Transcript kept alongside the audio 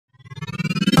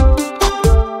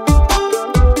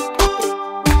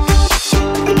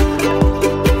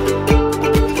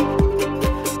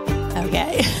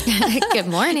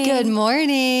morning. Good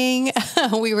morning.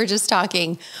 We were just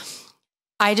talking.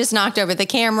 I just knocked over the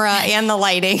camera and the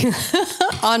lighting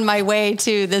on my way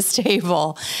to this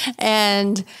table.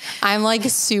 And I'm like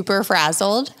super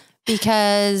frazzled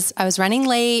because I was running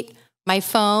late. My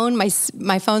phone, my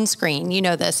phone screen, you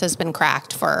know, this has been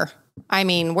cracked for,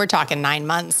 we're talking 9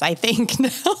 months, I think now.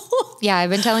 Yeah,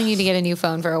 I've been telling you to get a new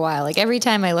phone for a while. Like every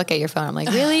time I look at your phone, I'm like,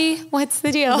 really? What's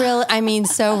the deal? Really?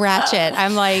 So ratchet.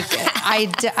 I'm like,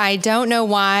 I don't know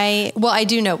why. Well, I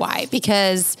do know why,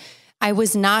 because I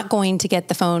was not going to get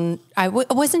the phone. I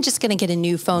wasn't just going to get a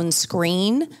new phone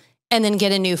screen and then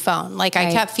get a new phone. Like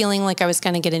I kept feeling like I was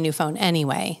going to get a new phone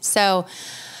anyway. So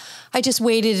I just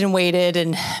waited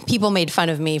and people made fun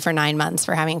of me for 9 months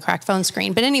for having a cracked phone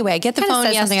screen. But anyway, I get the phone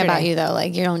yesterday. Something about you though.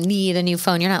 Like you don't need a new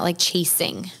phone. You're not like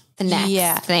chasing the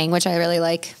next thing, which I really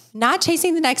like. Not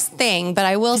chasing the next thing, but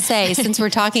I will say, since we're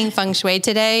talking Feng Shui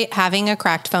today, having a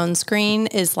cracked phone screen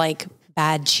is like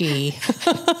bad chi.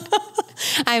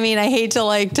 I hate to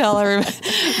like tell her,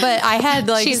 but I had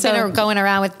like, she's been going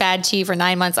around with bad chi for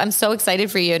 9 months. I'm so excited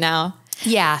for you now.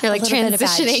 Yeah. You're like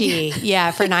transitioning. Yeah.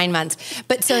 For 9 months.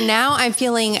 But so now I'm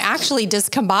feeling actually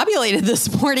discombobulated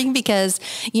this morning because,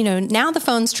 now the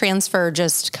phones transfer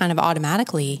just kind of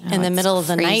automatically in the middle of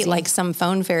the night, like some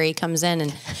phone fairy comes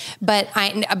in but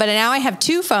now I have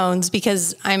two phones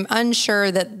because I'm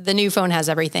unsure that the new phone has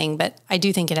everything, but I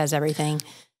do think it has everything.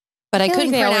 But I couldn't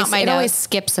print out my notes. It always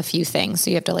skips a few things.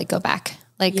 So you have to like go back,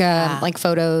 like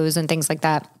photos and things like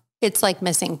that. It's like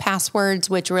missing passwords,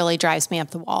 which really drives me up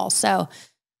the wall. So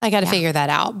I got to figure that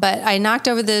out. But I knocked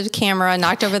over the camera,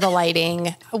 knocked over the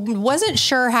lighting. Wasn't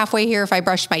sure halfway here if I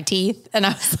brushed my teeth. And I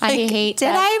was like, did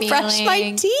I brush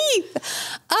my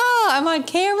teeth? Oh, I'm on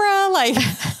camera.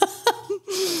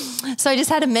 So I just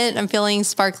had a mint. I'm feeling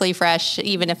sparkly fresh,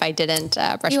 even if I didn't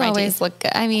brush my teeth. You always look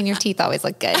good. Your teeth always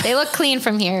look good. They look clean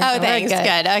from here. Oh, thanks.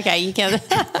 Good. Okay. You can.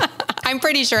 I'm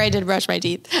pretty sure I did brush my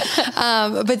teeth.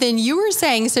 But then you were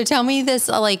saying, so tell me this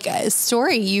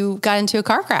story. You got into a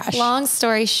car crash. Long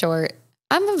story short,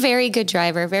 I'm a very good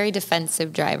driver, very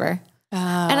defensive driver.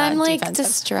 And I'm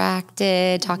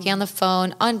distracted, talking on the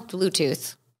phone, on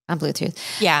Bluetooth.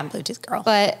 Yeah, I'm Bluetooth girl.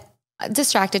 But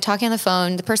distracted, talking on the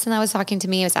phone. The person that was talking to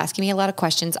me was asking me a lot of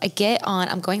questions.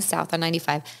 I'm going south on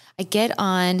 95. I get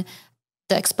on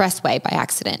the expressway by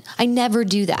accident. I never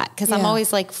do that because I'm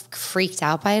always like freaked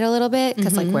out by it a little bit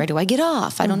because where do I get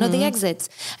off? I don't know the exits.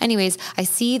 Anyways, I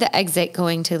see the exit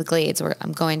going to the Glades where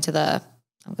I'm going to the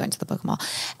Pokemall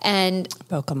and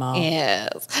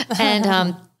yes.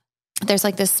 And, there's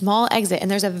like this small exit and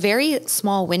there's a very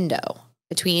small window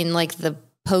between like the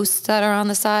posts that are on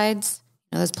the sides.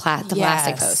 Those plastic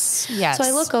posts. Yes. So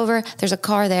I look over, there's a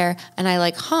car there and I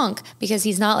like honk because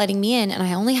he's not letting me in. And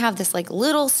I only have this like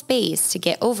little space to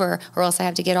get over or else I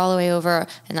have to get all the way over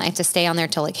and I have to stay on there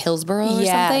till like Hillsborough or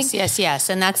something. Yes.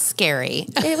 And that's scary.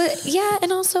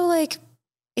 And also like,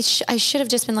 I should have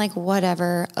just been like,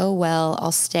 whatever. Oh, well,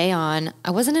 I'll stay on.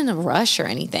 I wasn't in a rush or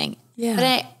anything. Yeah.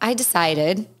 But I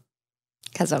decided,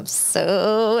 because I'm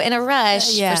so in a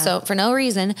rush for no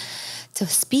reason, to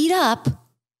speed up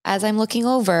as I'm looking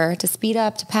over, to speed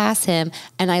up to pass him.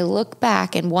 And I look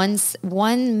back in one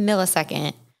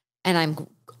millisecond and I'm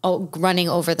running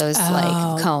over those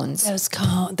cones.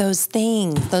 Those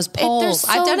things, those poles.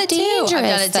 I've done it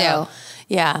too.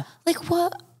 Yeah. Like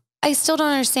what? I still don't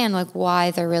understand like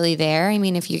why they're really there.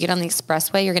 If you get on the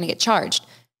expressway, you're going to get charged.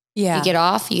 Yeah. You get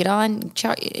off, you get on,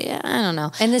 I don't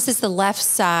know. And this is the left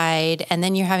side. And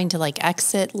then you're having to like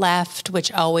exit left,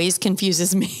 which always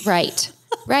confuses me. Right.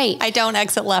 I don't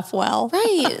exit left well.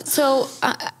 Right. So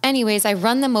anyways, I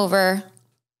run them over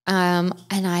and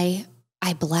I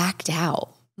blacked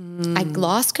out. I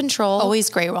lost control. Always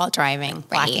great while driving,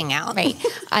 blacking out. Right.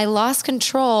 I lost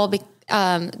control.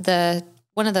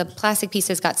 One of the plastic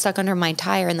pieces got stuck under my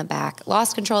tire in the back.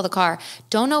 Lost control of the car.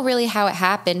 Don't know really how it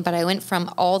happened, but I went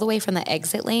all the way from the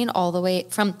exit lane, all the way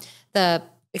from the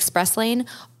express lane,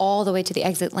 all the way to the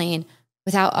exit lane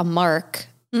without a mark.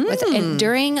 And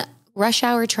during rush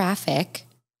hour traffic.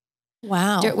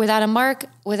 Wow. Without a mark,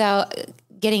 without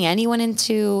getting anyone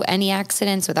into any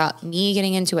accidents, without me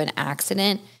getting into an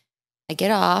accident, I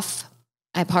get off,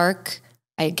 I park,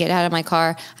 I get out of my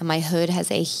car, and my hood has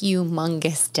a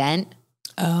humongous dent.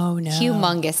 Oh, no.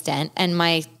 Humongous dent. And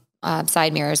my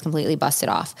side mirror is completely busted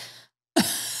off.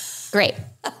 Great.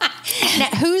 Now,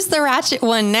 who's the ratchet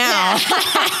one now?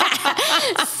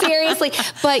 Seriously.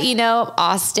 But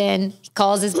Austin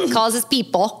calls his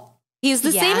people. He's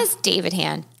the same as David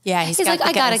Hand. Yeah, he's got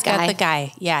the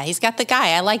guy. Yeah, he's got the guy.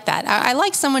 I like that. I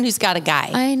like someone who's got a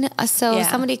guy. I know. So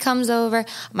somebody comes over.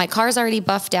 My car's already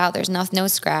buffed out. There's no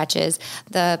scratches.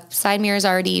 The side mirror's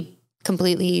already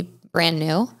completely brand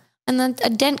new. And then a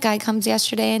dent guy comes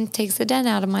yesterday and takes the dent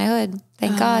out of my hood.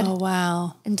 Thank God. Oh,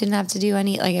 wow. And didn't have to do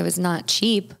any, like it was not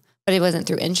cheap, but it wasn't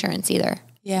through insurance either,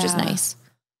 which is nice.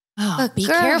 Oh, but be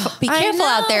careful. Be careful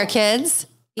out there, kids.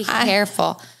 Be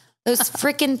careful. Those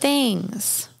freaking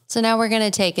things. So now we're going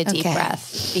to take a deep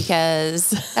breath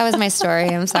because that was my story.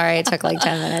 I'm sorry. It took like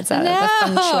 10 minutes out of the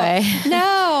Feng Shui.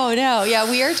 No.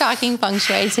 Yeah. We are talking Feng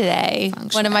Shui today.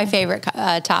 One of my favorite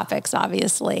topics,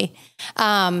 obviously.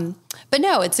 But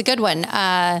no, it's a good one.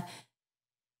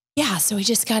 So we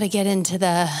just got to get into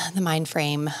the mind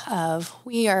frame of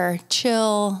we are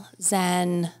chill,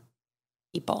 Zen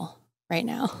people right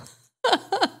now.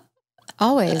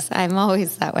 Always. I'm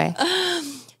always that way.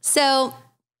 So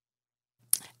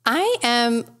I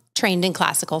am trained in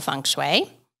classical Feng Shui,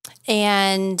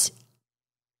 and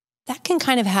that can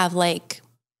kind of have like,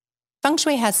 Feng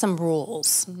Shui has some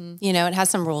rules, it has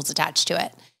some rules attached to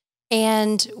it.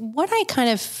 And what I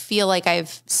kind of feel like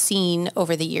I've seen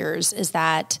over the years is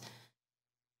that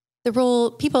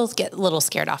people get a little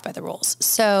scared off by the rules.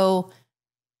 So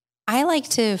I like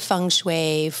to Feng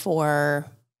Shui for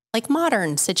like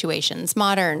modern situations,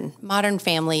 modern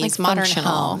families, like modern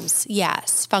homes.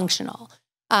 Yes, functional.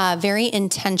 Very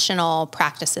intentional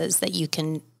practices that you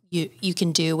can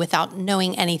do without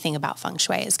knowing anything about Feng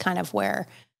Shui is kind of where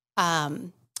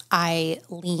I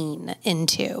lean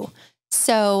into.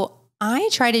 So I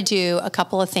try to do a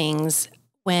couple of things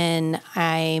when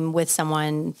I'm with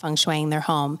someone Feng Shuiing their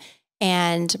home.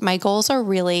 And my goals are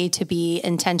really to be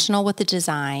intentional with the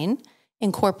design,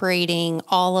 incorporating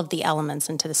all of the elements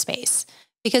into the space.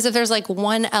 Because if there's like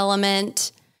one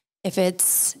element, if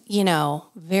it's,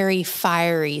 very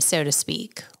fiery, so to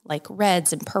speak, like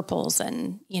reds and purples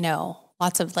and,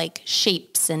 lots of like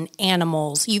shapes and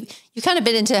animals, you kind of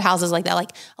been into houses like that, like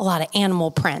a lot of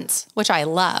animal prints, which I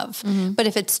love. Mm-hmm. But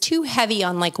if it's too heavy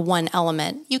on like one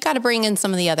element, you got to bring in some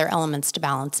of the other elements to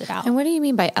balance it out. And what do you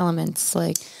mean by elements?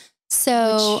 Like,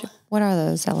 what are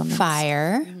those elements?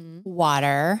 Fire,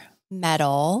 water,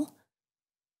 metal,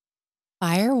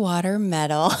 wood,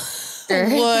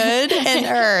 and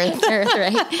earth. Earth,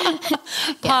 right?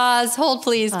 Pause, hold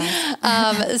please.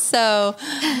 So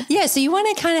you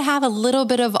want to kind of have a little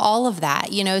bit of all of that,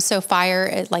 so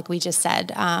fire, like we just said,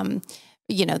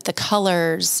 the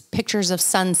colors, pictures of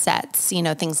sunsets,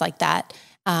 things like that,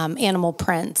 animal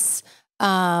prints,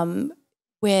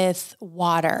 with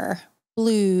water,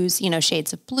 blues,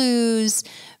 shades of blues,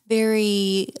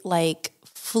 very like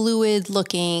fluid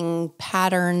looking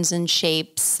patterns and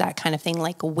shapes, that kind of thing,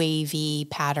 like wavy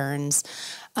patterns.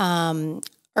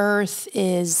 Earth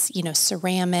is,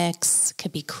 ceramics,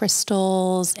 could be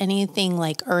crystals, anything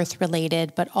like earth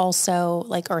related, but also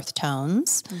like earth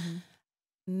tones. Mm-hmm.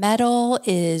 Metal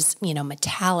is,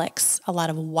 metallics, a lot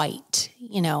of white,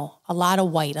 a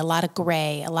lot of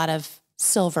gray, a lot of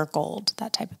silver, gold,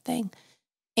 that type of thing.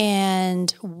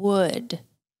 And wood.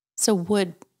 So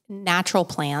wood, natural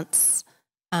plants,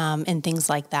 and things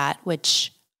like that,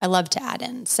 which I love to add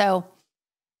in. So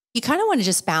you kind of want to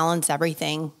just balance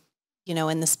everything,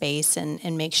 in the space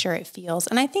and make sure it feels.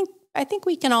 And I think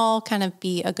we can all kind of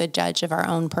be a good judge of our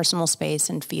own personal space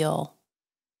and feel,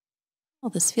 oh,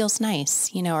 this feels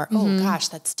nice, or, oh gosh,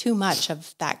 that's too much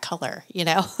of that color,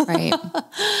 Right.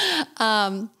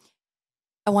 I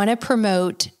want to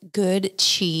promote good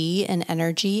chi and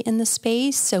energy in the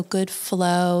space. So good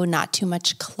flow, not too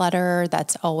much clutter.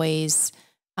 That's always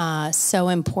so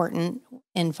important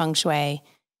in Feng Shui,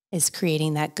 is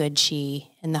creating that good chi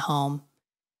in the home.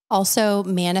 Also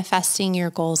manifesting your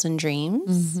goals and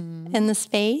dreams in the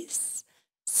space.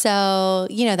 So,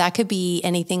 that could be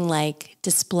anything like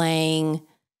displaying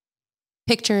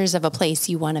pictures of a place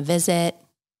you want to visit,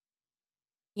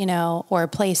 or a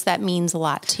place that means a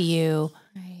lot to you.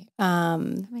 Right.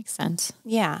 That makes sense.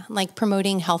 Yeah. Like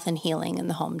promoting health and healing in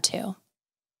the home too.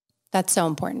 That's so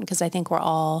important because I think we're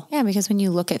all... Yeah, because when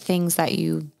you look at things that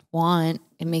you want,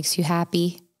 it makes you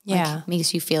happy. Yeah. Like,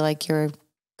 makes you feel like you're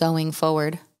going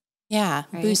forward. Yeah.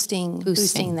 Right? Boosting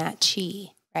that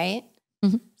chi, right?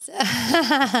 Mm-hmm.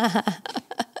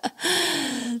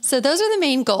 So those are the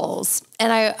main goals.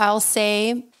 And I'll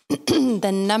say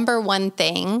the number one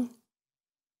thing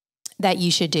that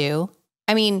you should do,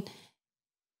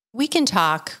 we can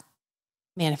talk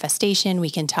manifestation, we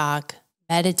can talk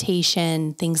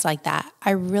meditation, things like that.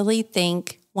 I really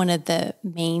think one of the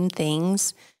main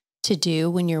things to do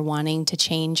when you're wanting to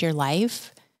change your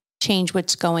life, change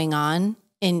what's going on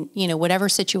in, whatever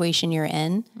situation you're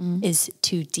in, is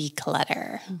to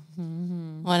declutter.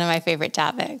 Mm-hmm. One of my favorite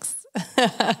topics.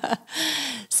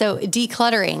 So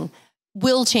decluttering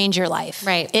will change your life.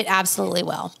 Right. It absolutely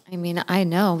will. I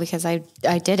know because I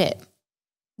did it.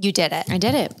 You did it. I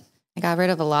did it. I got rid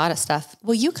of a lot of stuff.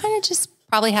 Well, you kind of just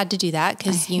probably had to do that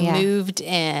because you moved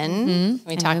in. Mm-hmm.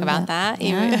 We talk about that.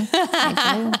 Yeah,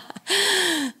 I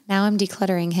do. Now I'm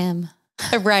decluttering him.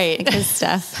 Right. Like his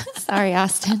stuff. Sorry,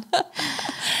 Austin.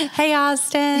 Hey,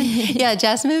 Austin. Yeah,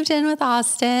 Jess moved in with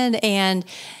Austin. And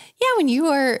yeah, when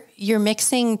you're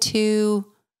mixing two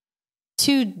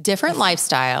different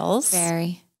lifestyles.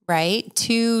 Very. Right?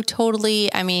 Two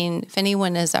totally, I mean, if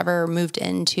anyone has ever moved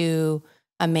into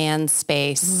a man's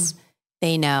space,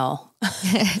 they know.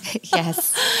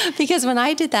 Yes. Because when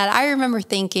I did that, I remember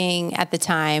thinking at the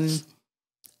time,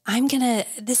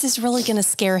 this is really going to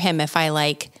scare him if I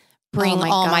like bring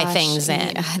my things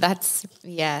in. Yeah, that's,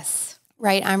 yes.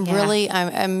 Right.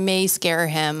 I may scare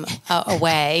him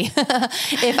away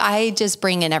if I just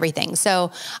bring in everything.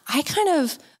 So I kind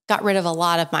of got rid of a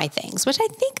lot of my things, which I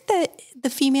think that the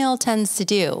female tends to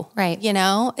do. Right. You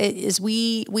know,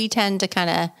 we tend to kind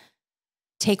of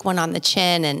take one on the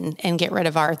chin and get rid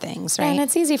of our things. Right. And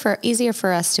it's easier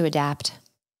for us to adapt.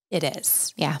 It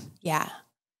is. Yeah. Yeah.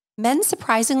 Men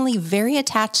surprisingly very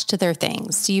attached to their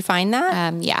things. Do you find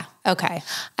that? Yeah. Okay.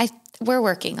 We're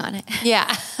working on it.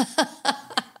 Yeah.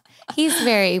 He's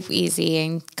very easy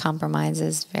and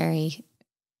compromises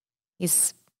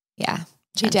he's gentle.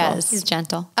 He does. He's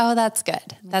gentle. Oh, that's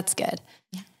good. That's good.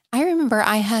 Yeah. I remember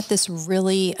I had this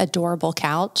really adorable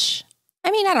couch.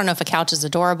 I mean, I don't know if a couch is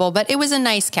adorable, but it was a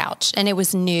nice couch and it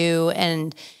was new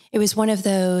and it was one of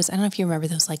those, I don't know if you remember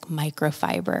those like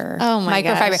microfiber. Oh my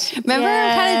gosh. Remember,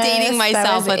 I'm kind of dating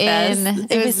myself with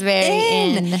this. It was very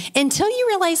in. Until you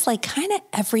realize like kind of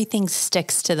everything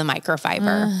sticks to the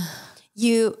microfiber.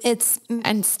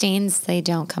 And stains, they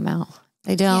don't come out.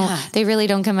 They don't. Yeah. They really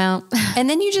don't come out. And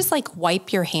then you just like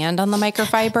wipe your hand on the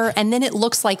microfiber and then it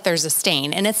looks like there's a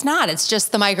stain and it's not, it's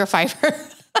just the microfiber.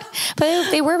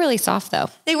 But they were really soft though.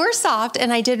 They were soft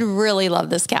and I did really love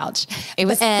this couch. It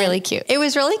was really cute. It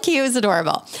was really cute. It was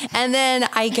adorable. And then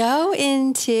I go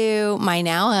into my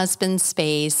now husband's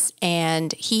space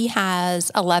and he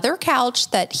has a leather couch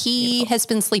that he has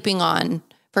been sleeping on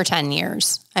for 10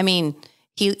 years. I mean,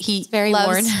 he's very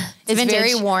worn. It's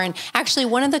very worn. Actually,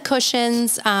 one of the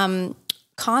cushions,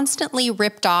 constantly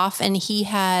ripped off and it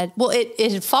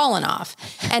had fallen off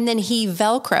and then he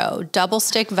double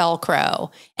stick Velcro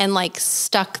and like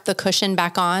stuck the cushion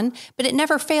back on, but it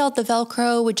never failed. The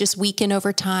Velcro would just weaken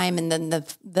over time and then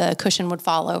the cushion would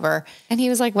fall over. And he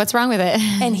was like, what's wrong with it?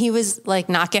 And he was like,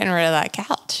 not getting rid of that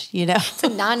couch, you know? It's a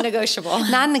non-negotiable.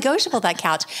 Non-negotiable, that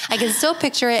couch. I can still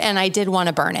picture it and I did want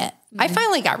to burn it. I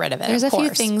finally got rid of it. There's a few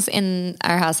things in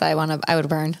our house I would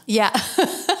burn. Yeah.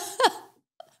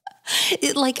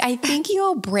 I think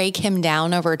you'll break him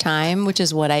down over time, which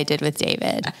is what I did with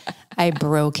David. I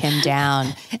broke him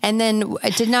down. And then I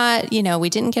did not, we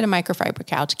didn't get a microfiber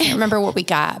couch. I can't remember what we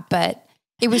got, but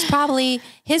it was probably,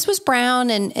 his was brown.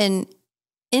 And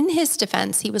in his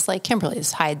defense, he was like, Kimberly,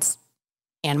 this hides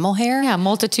animal hair. Yeah,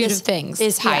 multitude of things.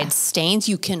 This hides stains.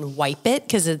 You can wipe it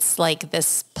because it's like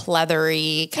this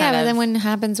pleathery kind of. Yeah, but then what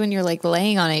happens when you're like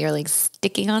laying on it, you're like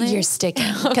sticking on it? You're sticking.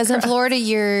 Because in Florida,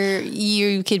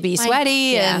 you could be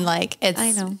sweaty and like it's.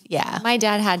 I know. Yeah. My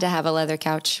dad had to have a leather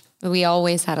couch. We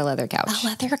always had a leather couch. A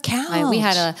leather couch. We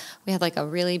had like a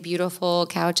really beautiful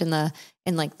couch in the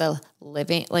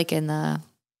living, like in the,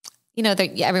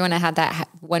 everyone had that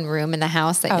one room in the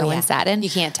house that no one sat in. You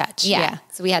can't touch. Yeah.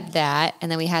 So we had that. And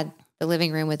then we had the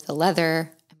living room with the leather.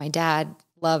 And my dad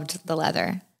loved the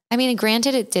leather. I mean,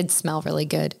 granted, it did smell really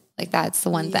good. Like that's the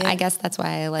one that I guess that's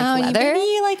why I like leather.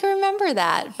 You like remember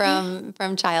that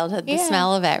from childhood, the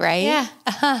smell of it, right? Yeah.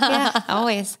 Yeah,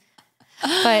 always.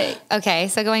 But okay.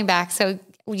 So going back, so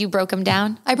you broke him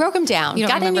down? I broke him down. You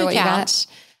don't remember what couch.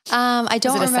 You got? I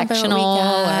don't remember sectional what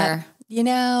we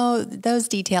got. Or... those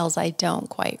details I don't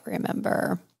quite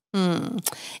remember.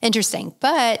 Interesting.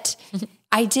 But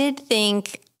I did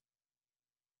think,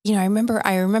 I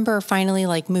remember finally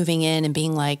like moving in and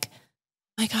being like,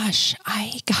 oh my gosh,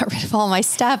 I got rid of all my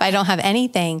stuff. I don't have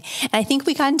anything. And I think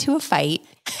we got into a fight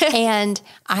and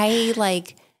I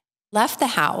like left the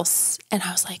house and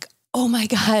I was like, oh my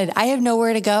God, I have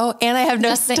nowhere to go and I have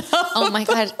no stuff. Oh my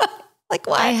God. Like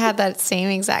what? I had that same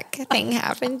exact thing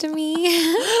happen to me.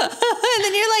 And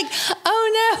then you're like,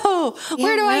 oh no,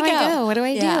 where do I go? What do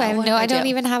I do? I don't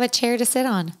even have a chair to sit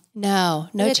on. No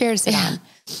chair to sit on.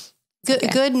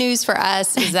 Good news for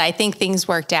us is that I think things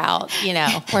worked out.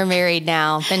 We're married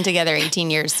now, been together 18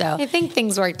 years. So I think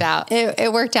things worked out.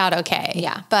 It worked out okay.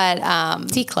 Yeah. But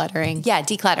decluttering. Yeah,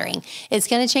 decluttering. It's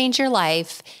going to change your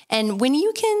life. And when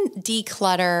you can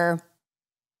declutter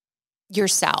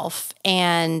yourself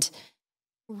and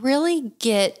really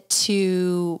get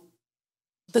to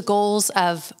the goals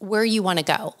of where you want to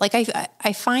go. Like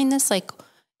I find this like,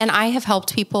 and I have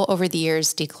helped people over the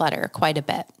years declutter quite a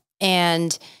bit,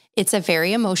 and it's a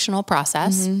very emotional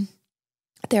process. Mm-hmm.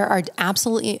 There are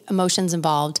absolutely emotions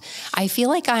involved. I feel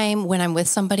like when I'm with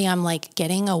somebody, I'm like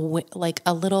getting a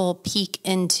little peek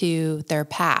into their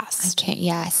past.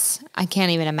 I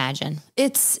can't even imagine.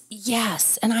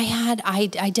 And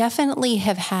I definitely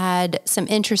have had some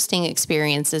interesting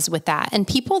experiences with that, and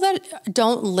people that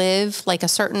don't live like a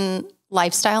certain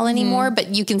lifestyle anymore,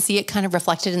 but you can see it kind of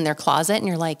reflected in their closet, and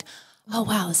you're like, oh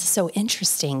wow, this is so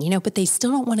interesting, but they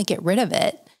still don't want to get rid of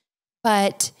it.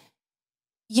 But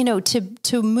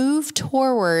to move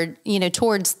toward,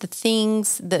 towards the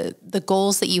things, the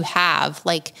goals that you have,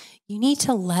 like you need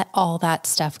to let all that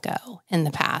stuff go in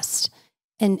the past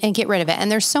and get rid of it.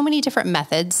 And there's so many different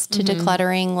methods to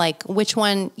decluttering, like which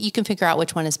one you can figure out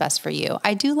which one is best for you.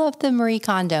 I do love the Marie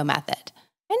Kondo method.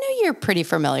 I know you're pretty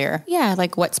familiar. Yeah.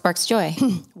 Like what sparks joy?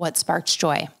 What sparks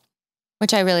joy?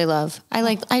 Which I really love.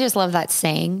 I just love that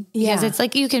saying because it's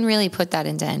like, you can really put that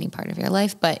into any part of your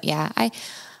life, but yeah,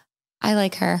 I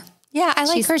like her. Yeah, I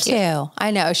like her cute too.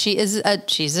 I know she's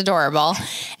adorable.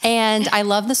 And I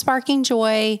love the sparking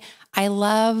joy. I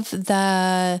love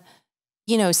the,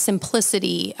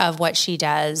 simplicity of what she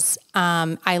does.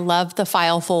 I love the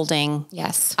file folding.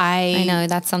 Yes. I know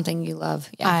that's something you love.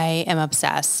 Yeah. I am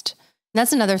obsessed. And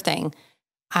that's another thing.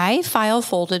 I file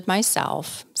folded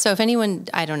myself. So if anyone,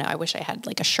 I don't know, I wish I had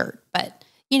like a shirt, but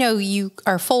you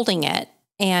are folding it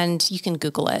and you can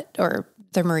Google it or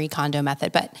the Marie Kondo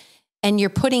method, and you're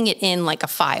putting it in like a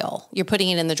file. You're putting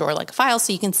it in the drawer like a file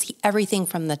so you can see everything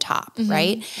from the top,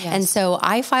 right? Yes. And so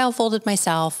I file folded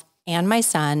myself and my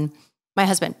son. My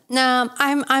husband, no,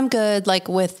 I'm good like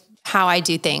with how I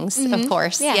do things, of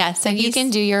course. Yeah. So you can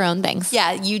do your own things.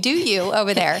 Yeah, you do you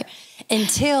over there.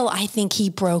 Until I think he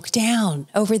broke down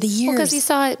over the years. Because he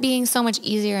saw it being so much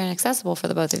easier and accessible for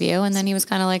the both of you. And then he was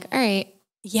kind of like, all right.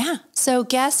 Yeah. So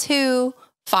guess who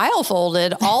file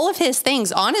folded all of his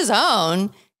things on his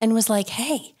own and was like,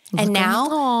 hey, and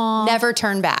now never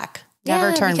turn back.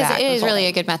 Never turn back. It is really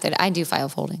a good method. I do file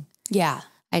folding. Yeah.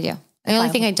 I do. The only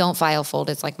thing I don't file fold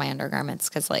is like my undergarments.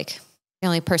 Cause like the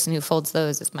only person who folds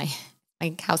those is my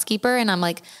housekeeper. And I'm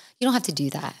like, you don't have to do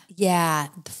that. Yeah.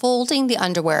 Folding the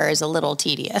underwear is a little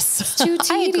tedious. It's too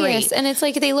tedious. And it's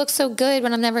like, they look so good, but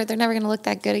they're never going to look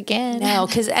that good again. No.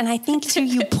 And I think too,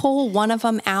 you pull one of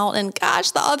them out and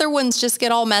gosh, the other ones just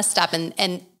get all messed up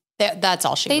and that's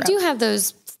all she wrote. They do have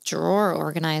those drawer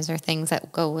organizer things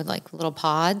that go with like little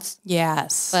pods.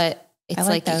 Yes. But it's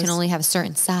like you can only have a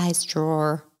certain size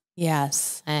drawer.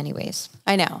 Yes. Anyways.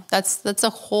 I know. That's a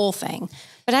whole thing.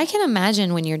 But I can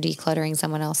imagine when you're decluttering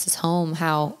someone else's home,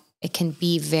 how it can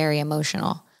be very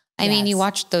emotional. I mean, you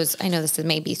watch those, I know this is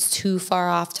maybe too far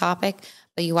off topic,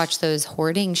 but you watch those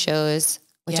hoarding shows,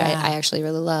 which I actually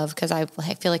really love because I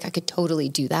feel like I could totally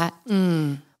do that.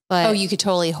 But you could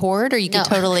totally hoard or you could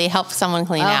totally help someone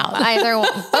clean out? Either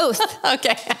one, both.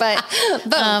 Okay. But,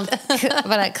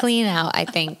 but at clean out,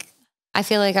 I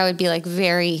feel like I would be like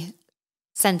very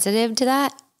sensitive to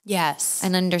that. Yes.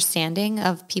 An understanding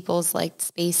of people's like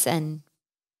space and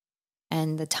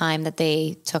the time that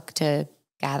they took to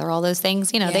gather all those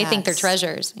things. They think they're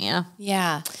treasures,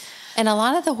 Yeah. And a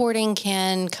lot of the hoarding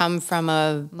can come from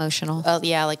emotional.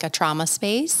 Like a trauma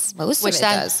space. Most of it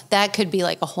does. That could be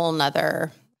like a whole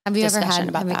nother discussion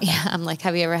about that. Yeah. I'm like,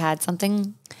 have you ever had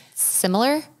something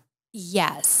similar?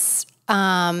 Yes.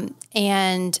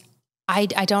 And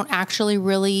I don't actually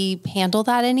really handle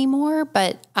that anymore,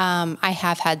 but I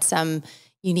have had some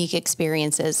unique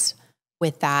experiences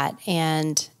with that.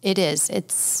 And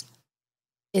it's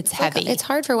heavy. It's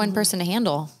hard for one person to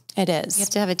handle. It is. You have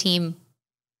to have a team.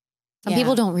 Some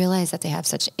people don't realize that they have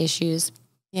such issues.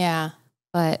 Yeah.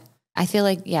 But I feel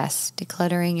like, yes,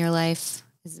 decluttering your life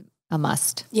is a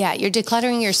must. Yeah. You're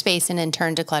decluttering your space and in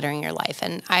turn decluttering your life.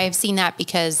 And I've seen that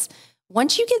because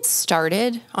once you get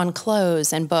started on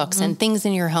clothes and books and things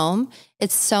in your home,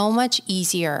 it's so much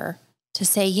easier to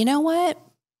say, you know what,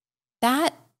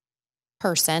 that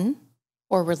person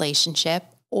or relationship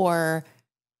or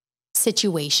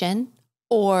situation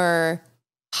or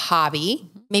hobby,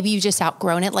 maybe you just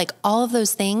outgrown it, like all of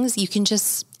those things, you can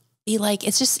just be like,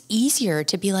 it's just easier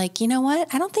to be like, you know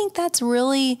what, I don't think that's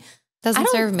really, doesn't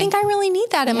serve me. I don't think I really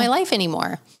need that in my life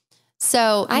anymore.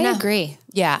 So I agree.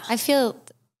 Yeah. I feel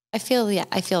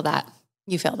that.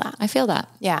 You feel that. I feel that.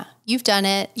 Yeah. You've done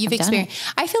it. You've experienced.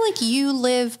 I feel like you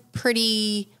live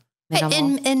pretty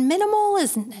minimal.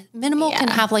 And minimal can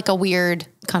have like a weird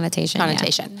connotation.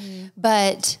 Yeah.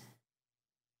 But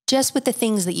just with the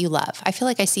things that you love, I feel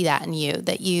like I see that in you,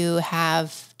 that you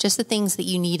have just the things that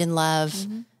you need and love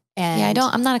And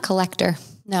I'm not a collector.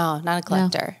 No, not a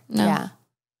collector. No. Yeah.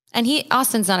 And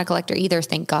Austin's not a collector either.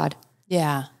 Thank God.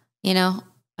 Yeah. You know,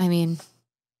 I mean,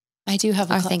 I do have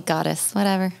thank goddess,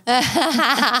 whatever.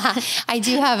 I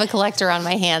do have a collector on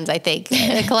my hands, I think.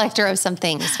 A collector of some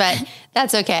things, but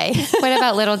that's okay. What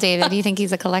about little David? Do you think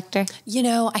he's a collector? You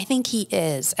know, I think he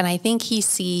is. And I think he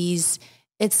sees,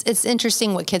 it's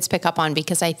interesting what kids pick up on,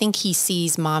 because I think he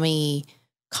sees mommy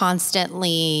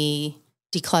constantly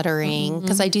decluttering,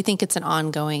 because I do think it's an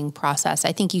ongoing process.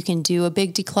 I think you can do a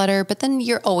big declutter, but then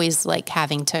you're always like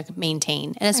having to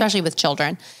maintain, and especially with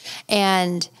children.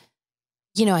 And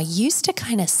you know, I used to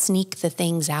kind of sneak the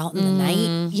things out in the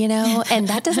night, you know, and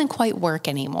that doesn't quite work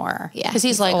anymore. Yeah. Cause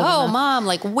he's like, oh, enough. Mom,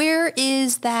 like, where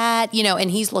is that? You know, and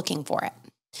he's looking for it.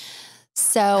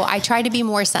 So I try to be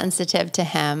more sensitive to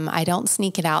him. I don't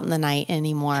sneak it out in the night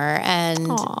anymore. And,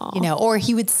 you know, or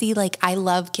he would see, like, I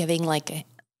love giving like a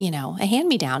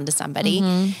hand-me-down to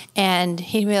somebody, and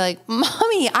he'd be like,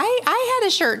 Mommy, I had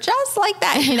a shirt just like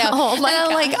that, you know? Oh my and I'm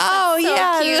gosh, like, oh so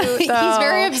yeah. cute, He's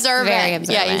very observant. Very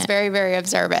observant. Yeah, he's very, very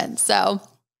observant. So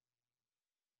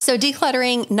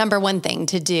decluttering, number one thing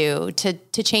to do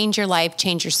to change your life,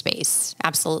 change your space.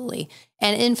 Absolutely.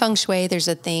 And in Feng Shui, there's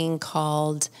a thing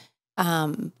called,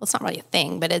 well, it's not really a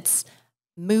thing, but it's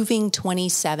moving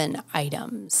 27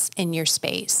 items in your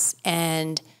space.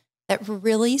 And that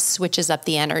really switches up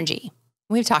the energy.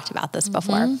 We've talked about this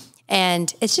before.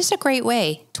 And it's just a great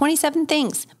way. 27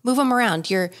 things, move them around.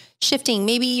 You're shifting.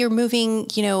 Maybe you're moving,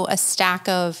 you know, a stack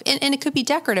of, and it could be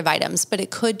decorative items, but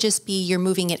it could just be you're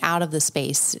moving it out of the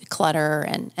space, clutter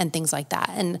and things like that.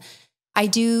 And I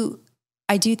do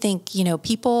think, you know,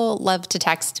 people love to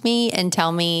text me and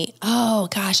tell me, oh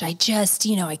gosh, I just,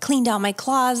 you know, I cleaned out my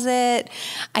closet.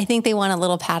 I think they want a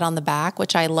little pat on the back,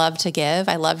 which I love to give.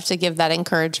 I love to give that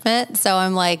encouragement. So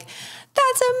I'm like,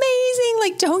 that's amazing.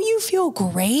 Like, don't you feel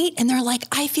great? And they're like,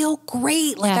 I feel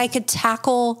great. Like I could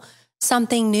tackle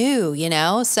something new, you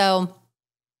know? So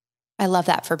I love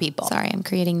that for people. Sorry, I'm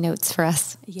creating notes for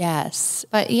us. Yes.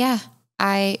 But yeah,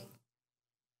 I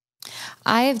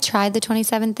have tried the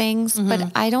 27 things,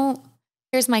 but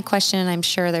here's my question. And I'm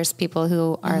sure there's people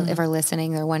who are, if are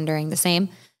listening, they're wondering the same.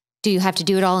 Do you have to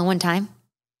do it all in one time?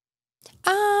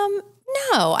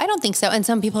 No, I don't think so. And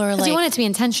some people are like, you want it to be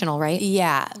intentional, right?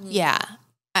 Yeah. Yeah.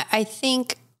 I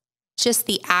think just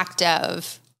the act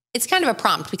of, it's kind of a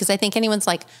prompt, because I think anyone's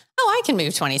like, oh, I can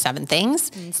move 27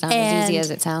 things. It's not as easy as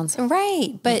it sounds.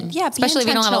 Right. But yeah, especially if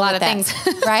you don't have a lot of things.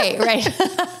 Right.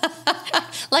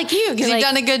 Like you, because you've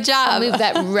done a good job. I'll move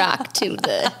that rock to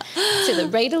the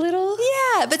right a little.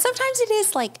 Yeah. But sometimes it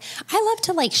is like, I love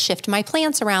to like shift my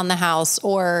plants around the house,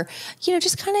 or, you know,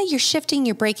 just kind of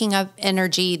you're breaking up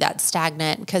energy that's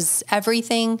stagnant, because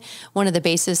everything, one of the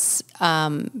basis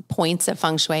points of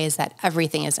Feng Shui is that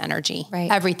everything is energy.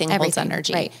 Right. Everything holds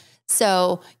energy. Right.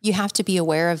 So you have to be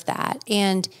aware of that.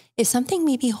 And if something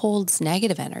maybe holds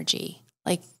negative energy,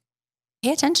 like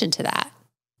pay attention to that.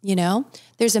 You know,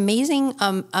 there's amazing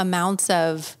amounts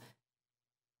of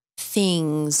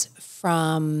things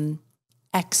from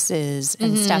exes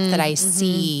and stuff that I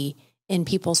see in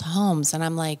people's homes. And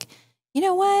I'm like, you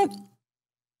know what?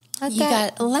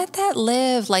 Let that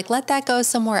live. Like, let that go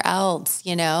somewhere else,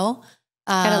 you know?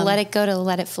 Gotta let it go to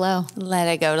let it flow. Let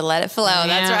it go to let it flow.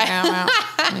 That's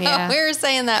right. Yeah. We were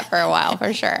saying that for a while,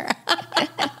 for sure.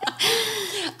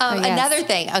 Another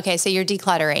thing. Okay. So you're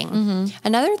decluttering.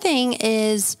 Another thing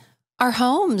is our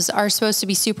homes are supposed to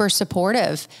be super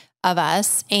supportive of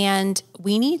us, and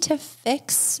we need to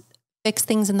fix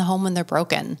things in the home when they're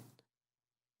broken.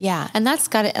 Yeah. And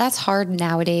that's hard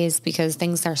nowadays because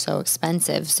things are so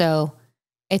expensive. So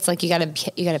it's like, you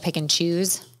gotta pick and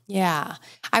choose. Yeah.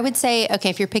 I would say, okay,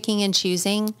 if you're picking and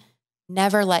choosing,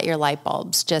 never let your light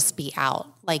bulbs just be out.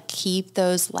 Like, keep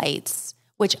those lights,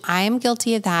 which I am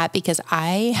guilty of that, because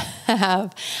I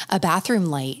have a bathroom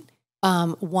light.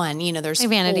 One, you know, there's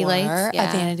vanity lights,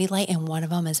 a vanity light, and one of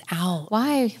them is out.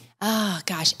 Why? Oh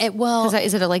gosh.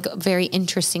 Is it a very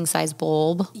interesting size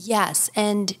bulb? Yes.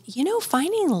 And you know,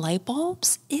 finding light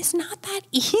bulbs is not that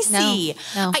easy.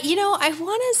 No. I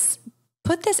want to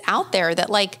put this out there that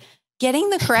like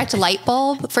getting the correct light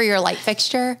bulb for your light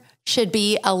fixture should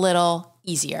be a little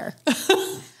easier.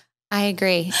 I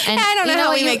agree. And I don't know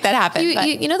how we make that happen.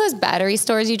 You know those battery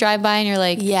stores you drive by and you're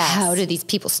like, yes. How do these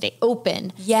people stay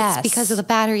open? Yes. It's because of the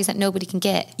batteries that nobody can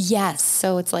get. Yes.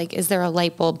 So it's like, is there a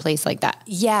light bulb place like that?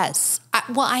 Yes.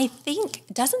 I think,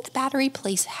 doesn't the battery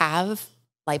place have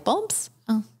light bulbs?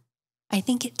 Oh, I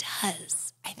think it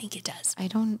does. I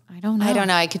don't know. I don't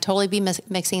know. I could totally be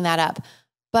mixing that up.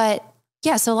 But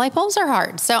yeah, so light bulbs are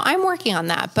hard. So I'm working on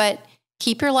that. But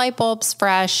keep your light bulbs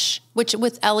fresh, which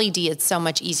with LED, it's so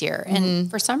much easier. And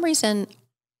for some reason,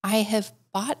 I have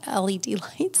bought LED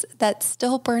lights that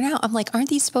still burn out. I'm like, aren't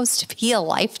these supposed to be a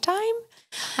lifetime?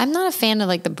 I'm not a fan of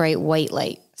like the bright white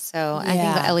light. So I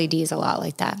think the LED is a lot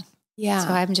like that. Yeah.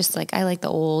 So I'm just like, I like the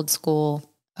old school.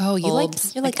 Oh, you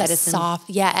bulbs, like a Edison. soft,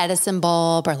 Edison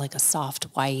bulb or like a soft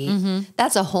white.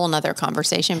 That's a whole nother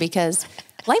conversation because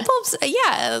light bulbs,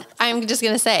 I'm just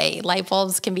going to say light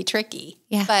bulbs can be tricky.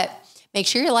 Yeah. But make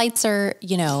sure your lights are,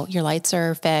 your lights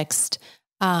are fixed.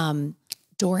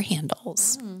 Door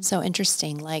handles. So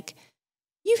interesting. Like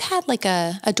you've had like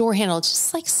a door handle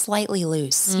just like slightly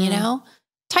loose,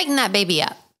 tighten that baby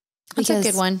up. That's a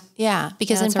good one. Yeah.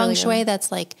 Because in Feng Shui,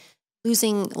 that's like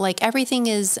losing, like everything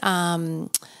is kind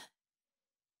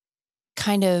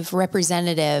of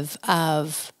representative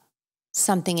of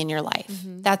something in your life.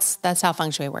 That's how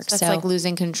Feng Shui works. So like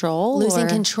losing control,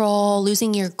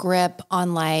 losing your grip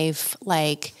on life.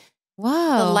 Like,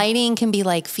 wow, the lighting can be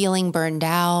like feeling burned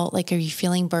out. Like, are you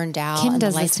feeling burned out? Kim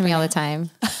does this to me all the time.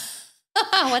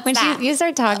 What's when that? you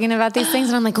start talking about these things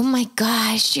and I'm like, oh my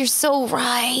gosh, you're so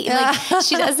right. Like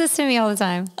she does this to me all the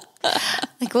time.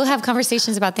 Like we'll have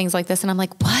conversations about things like this and I'm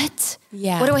like, what?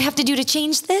 Yeah. What do I have to do to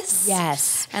change this?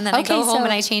 Yes. And then I go home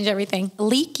and I change everything.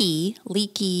 Leaky,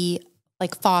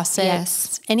 like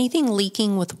faucets, anything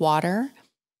leaking with water,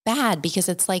 bad because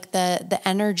it's like the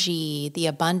energy, the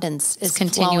abundance is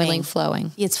continually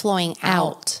flowing. It's flowing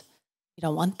out. You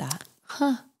don't want that.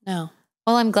 Huh. No.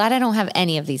 Well, I'm glad I don't have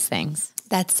any of these things.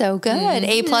 That's so good.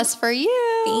 A+ for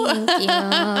you. Thank you.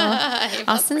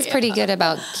 Austin's pretty good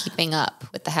about keeping up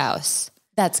with the house.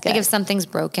 That's good. Like if something's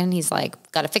broken, he's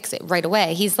like, got to fix it right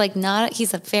away. He's like,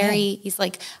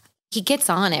 he gets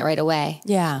on it right away.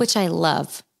 Yeah. Which I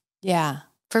love. Yeah.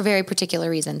 For very particular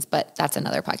reasons, but that's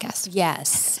another podcast.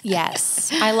 Yes.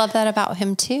 Yes. I love that about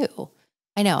him too.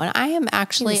 I know. And I am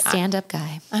actually He's a stand-up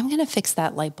guy. I'm going to fix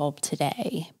that light bulb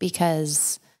today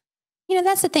because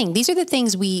that's the thing. These are the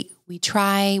things we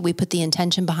try, we put the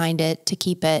intention behind it to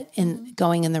keep it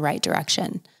going in the right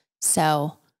direction.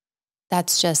 So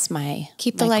that's just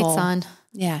keep the lights on.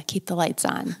 Yeah. Keep the lights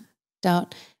on.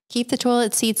 Don't keep the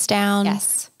toilet seats down.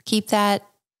 Yes. Keep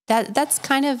that's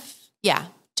kind of,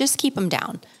 just keep them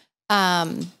down.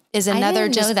 Is another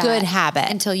just good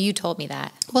habit. Until you told me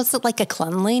that. Well, it's like a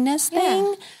cleanliness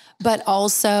thing, but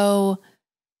also,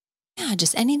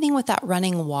 just anything with that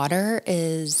running water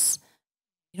is,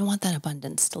 you don't want that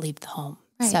abundance to leave the home.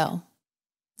 Right. So,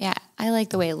 I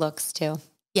like the way it looks too.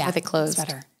 Yeah. With it closed. It's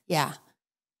better. Yeah.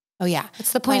 Oh yeah.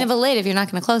 It's the point of a lid if you're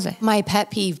not going to close it. My pet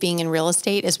peeve being in real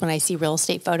estate is when I see real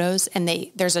estate photos and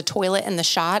there's a toilet in the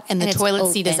shot and the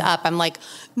toilet seat is up. I'm like,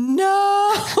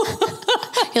 no.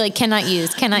 You're like, cannot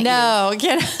use. No,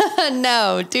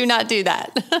 do not do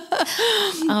that.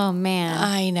 Oh man.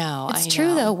 I know. It's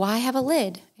true though. Why have a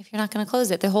lid if you're not going to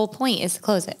close it? The whole point is to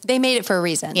close it. They made it for a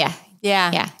reason. Yeah.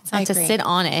 Yeah. Yeah. It's not to sit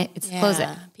on it. It's to close it.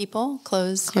 People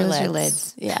close your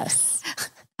lids. Yes.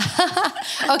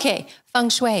 Okay. Feng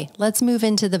Shui. Let's move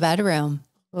into the bedroom.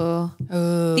 Ooh.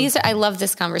 I love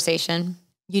this conversation.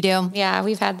 You do? Yeah.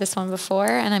 We've had this one before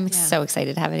and I'm so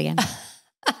excited to have it again.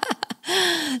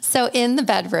 So in the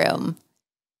bedroom,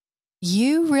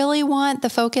 you really want the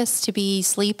focus to be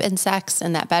sleep and sex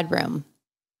in that bedroom,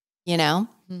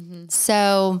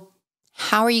 So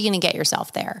how are you going to get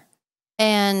yourself there?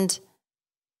 And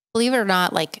believe it or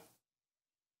not, like,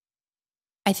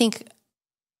 I think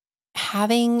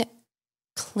having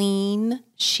clean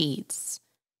sheets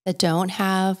that don't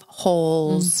have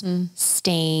holes,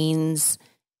 stains,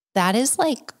 that is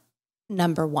like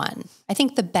number one. I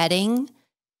think the bedding,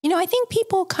 I think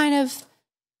people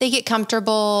they get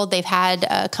comfortable. They've had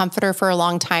a comforter for a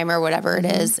long time or whatever it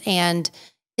is. And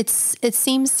it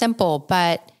seems simple,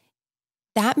 but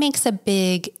that makes a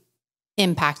big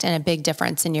impact and a big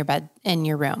difference in your bed, in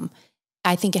your room.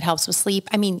 I think it helps with sleep.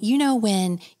 I mean,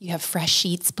 when you have fresh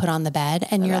sheets put on the bed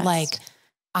and you're like,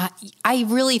 I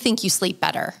really think you sleep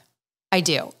better. I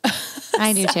do.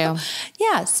 I do too.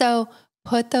 Yeah. So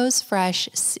put those fresh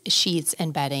sheets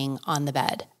and bedding on the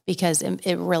bed because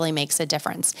it really makes a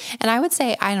difference. And I would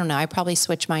say, I don't know, I probably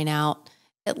switch mine out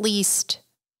at least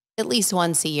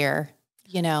once a year,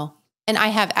 and I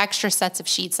have extra sets of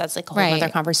sheets. That's like a whole other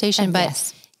conversation,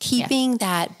 but keeping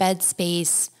that bed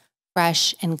space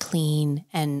fresh and clean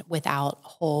and without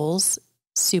holes,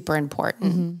 super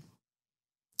important.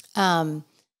 I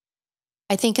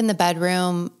think in the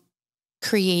bedroom,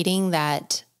 creating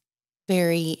that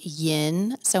very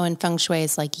yin. So in Feng Shui,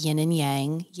 it's like yin and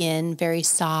yang. Yin, very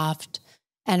soft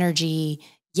energy.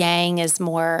 Yang is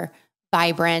more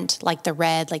vibrant, like the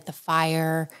red, like the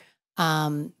fire.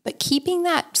 But keeping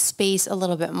that space a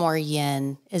little bit more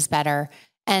yin is better.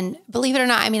 And believe it or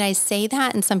not, I mean, I say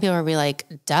that and some people will be like,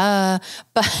 duh,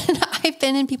 but I've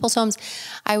been in people's homes.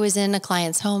 I was in a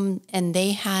client's home and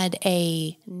they had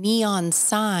a neon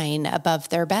sign above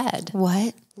their bed.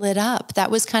 What? Lit up. That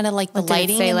was kind of like the What did it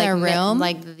lighting say, in like their room.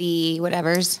 Like the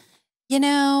whatevers. You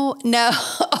know, no.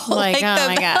 Like, oh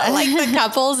my God. Like the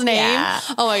couple's name. Yeah.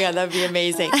 Oh my God, that'd be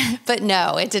amazing. But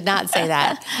no, it did not say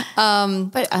that.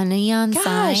 But a neon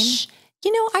sign.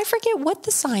 You know, I forget what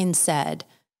the sign said,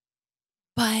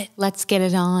 but Let's get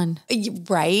it on.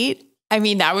 right? I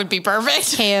mean, that would be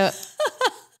perfect. Cute.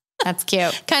 That's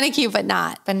cute. Kind of cute, but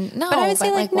not. But no, But I would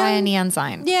say like no, why a neon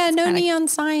sign? Yeah, It's no kinda- neon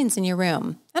signs in your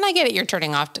room. And I get it, you're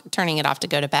turning it off to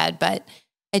go to bed, but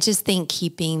I just think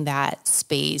keeping that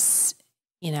space,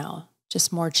 you know,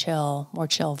 just more chill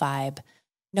vibe.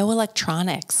 No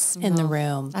electronics in the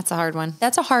room. That's a hard one.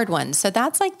 That's a hard one. So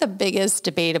that's like the biggest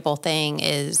debatable thing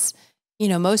is, you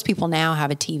know, most people now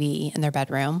have a TV in their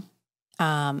bedroom.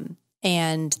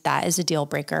 And that is a deal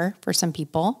breaker for some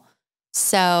people.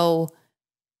 So,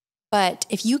 but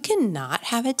if you cannot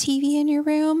have a TV in your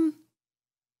room,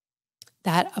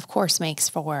 that of course makes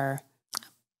for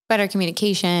Better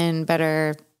communication,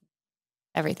 better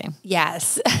everything.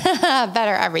 yes,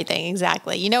 better everything.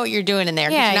 Exactly. You know what you're doing in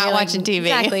there. Yeah, you're not watching TV.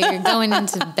 Exactly. You're going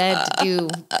into bed to do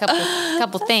a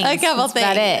couple things. A couple That's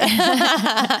things.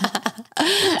 about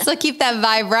it. So keep that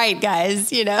vibe right,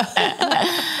 guys, you know?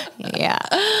 Yeah.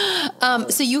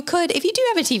 So you could, if you do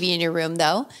have a TV in your room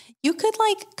though, you could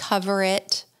like cover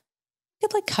it. You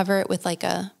could like cover it with like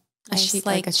a sheet,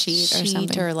 like a sheet or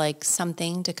something. or like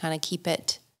something to kind of keep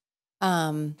it,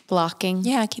 Blocking.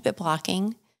 yeah, keep it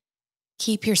blocking.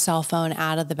 Keep your cell phone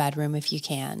out of the bedroom if you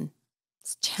can.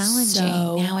 It's challenging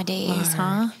So nowadays,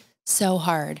 hard. huh? So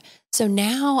hard. So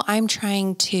now I'm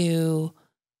trying to,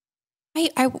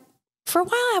 I for a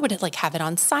while I would like have it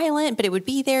on silent, but it would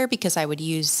be there because I would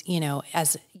use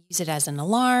it as an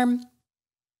alarm.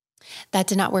 That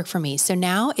did not work for me. So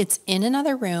now it's in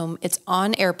another room. It's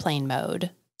on airplane mode.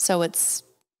 So it's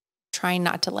trying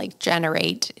not to like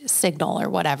generate signal or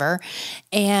whatever.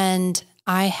 And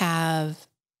I have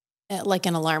like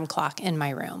an alarm clock in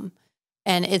my room.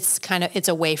 And it's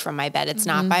away from my bed. It's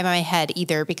not by my head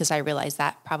either because I realize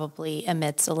that probably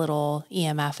emits a little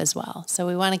EMF as well. So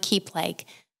we want to keep like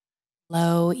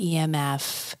low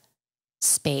EMF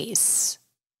space.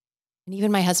 And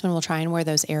even my husband will try and wear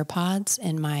those AirPods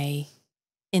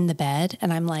in the bed.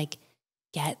 And I'm like,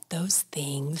 get those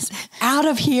things out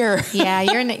of here. Yeah.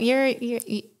 You're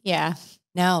yeah.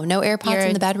 No AirPods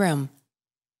in the bedroom.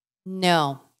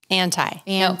 No.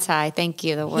 Anti. Thank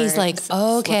you. The word. He's like,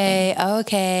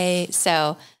 okay.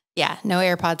 So yeah, no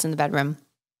AirPods in the bedroom.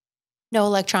 No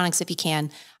electronics if you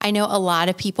can. I know a lot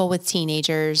of people with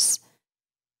teenagers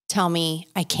tell me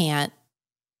I can't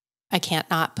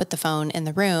not put the phone in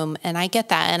the room. And I get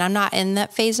that. And I'm not in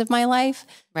that phase of my life.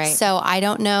 Right. So I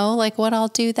don't know like what I'll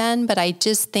do then, but I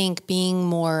just think being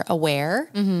more aware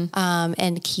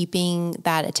and keeping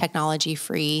that a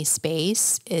technology-free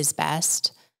space is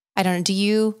best. I don't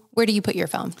know. Where do you put your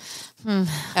phone? Oh,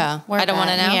 I don't want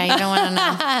to know. Yeah, you don't want to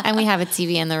know. And we have a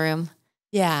TV in the room.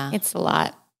 Yeah. It's a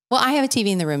lot. Well, I have a TV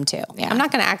in the room too. Yeah. I'm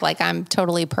not going to act like I'm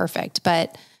totally perfect,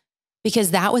 but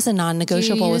because that was a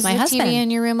non-negotiable with my husband. Do you use the TV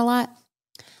in your room a lot?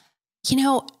 You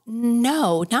know,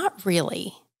 no, not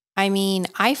really. I mean,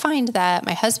 I find that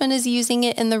my husband is using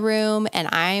it in the room and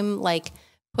I'm like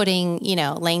putting,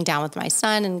 laying down with my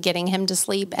son and getting him to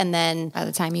sleep. And then by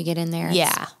the time you get in there,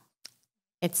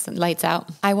 it's lights out.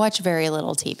 I watch very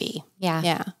little TV. Yeah.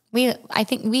 Yeah. I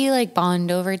think we like bond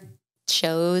over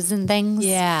shows and things.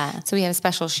 Yeah. So we have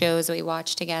special shows that we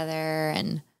watch together.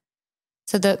 And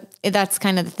so that's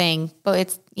kind of the thing,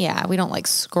 but we don't like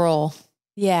scroll.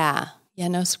 Yeah. Yeah.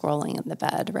 No scrolling in the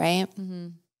bed. Right. Mm-hmm.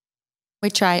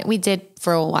 We did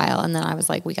for a while. And then I was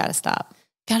like, we got to stop.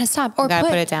 Or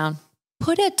put it down.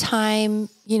 Put a time,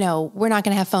 we're not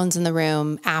going to have phones in the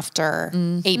room after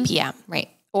 8 p.m. Right.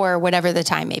 Or whatever the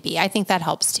time may be. I think that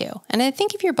helps too. And I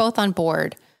think if you're both on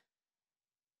board,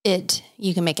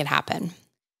 you can make it happen.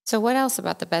 So what else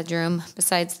about the bedroom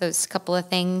besides those couple of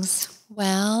things?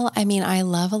 Well, I mean, I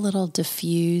love a little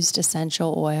diffused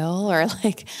essential oil or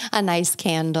like a nice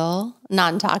candle,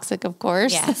 non-toxic, of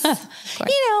course. Yes, of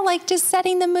course. Like just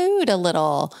setting the mood a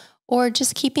little or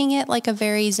just keeping it like a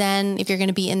very zen. If you're going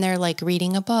to be in there, like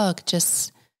reading a book,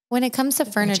 just. When it comes to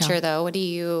furniture though, what do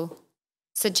you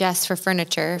suggest for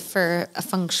furniture for a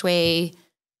Feng Shui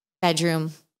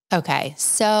bedroom? Okay.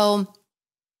 So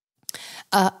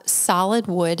a solid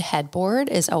wood headboard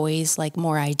is always like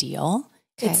more ideal.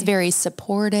 Okay. It's very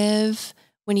supportive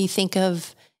when you think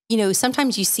of,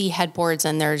 sometimes you see headboards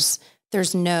and there's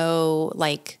no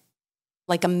like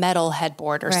a metal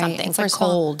headboard or something. It's like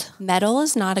cold. Metal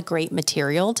is not a great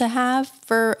material to have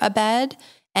for a bed.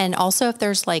 And also if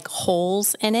there's like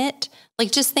holes in it,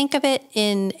 like just think of it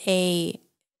in the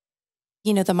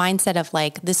mindset of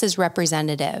like, this is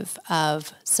representative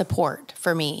of support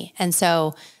for me. And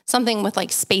so something with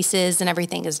like spaces and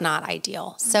everything is not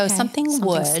ideal. So something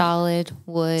solid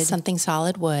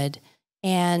wood.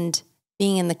 And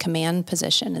being in the command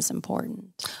position is important.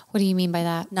 What do you mean by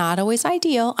that? Not always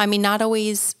ideal. I mean, not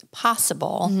always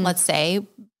possible, let's say,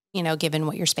 given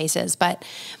what your space is, but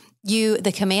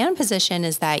the command position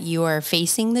is that you are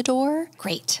facing the door.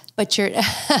 Great. But you're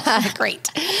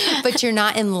great, but you're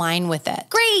not in line with it.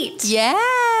 Great. Yeah.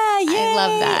 I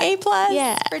love that. A+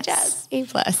 yes. for Jess. A+.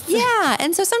 Yeah.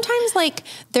 And so sometimes like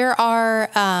there are,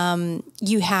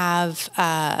 you have,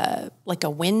 like a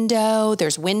window,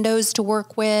 there's windows to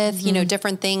work with,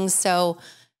 different things. So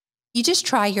you just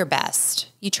try your best.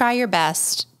 You try your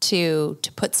best to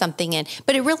put something in,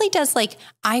 but it really does. Like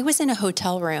I was in a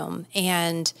hotel room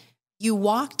and you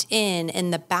walked in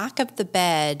and the back of the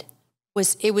bed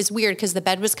it was weird because the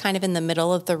bed was kind of in the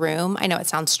middle of the room. I know it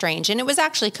sounds strange and it was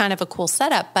actually kind of a cool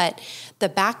setup, but the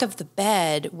back of the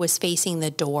bed was facing the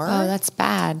door. Oh, that's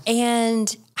bad.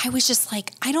 And I was just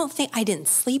like, I didn't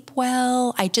sleep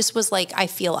well. I just was like, I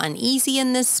feel uneasy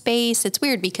in this space. It's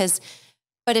weird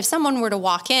but if someone were to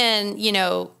walk in,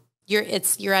 you're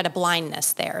at a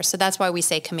blindness there. So that's why we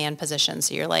say command position.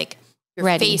 So you're like, you're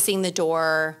ready. Facing the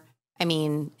door. I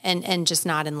mean, and just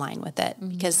not in line with it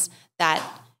because that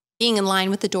being in line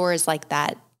with the door is like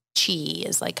that chi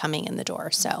is like coming in the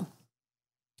door. So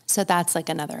that's like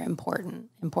another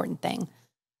important thing.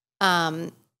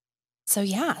 So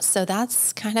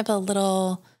that's kind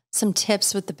of some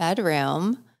tips with the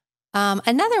bedroom.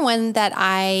 Another one that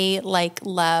I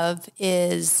love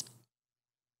is,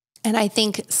 and I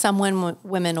think some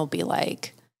women will be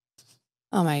like,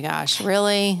 oh my gosh,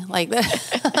 really? Like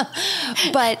that.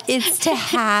 But it's to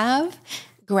have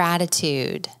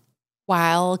gratitude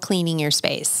while cleaning your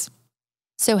space.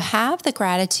 So have the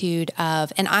gratitude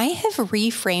of, and I have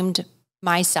reframed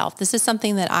myself. This is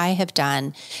something that I have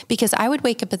done because I would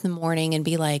wake up in the morning and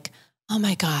be like, oh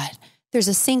my God, there's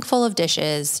a sink full of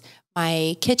dishes.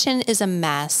 My kitchen is a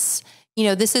mess.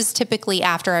 This is typically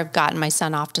after I've gotten my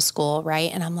son off to school,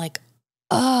 right? And I'm like,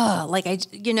 oh, like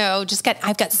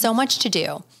I've got so much to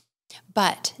do.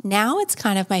 But now it's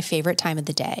kind of my favorite time of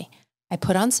the day. I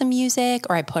put on some music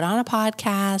or I put on a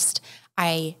podcast.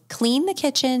 I clean the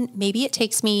kitchen. Maybe it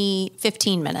takes me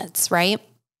 15 minutes, right?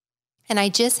 And I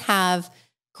just have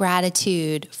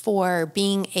gratitude for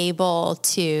being able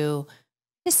to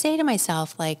just say to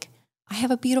myself, like, I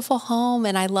have a beautiful home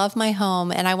and I love my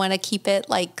home and I want to keep it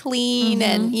like clean.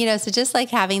 And, so just like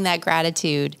having that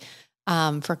gratitude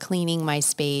for cleaning my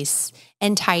space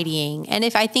and tidying. And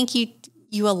if I think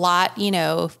you allot,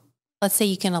 let's say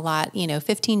you can allot,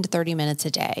 15 to 30 minutes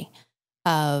a day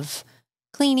of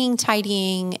cleaning,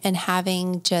 tidying, and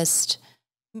having just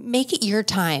make it your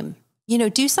time.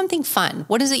 Do something fun.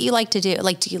 What is it you like to do?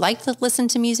 Like, do you like to listen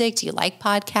to music? Do you like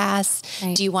podcasts?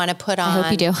 Right. Do you want to put on? I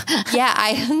hope you do.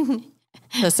 Yeah,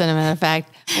 listen, a matter of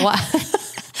fact,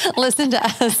 listen to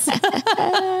us.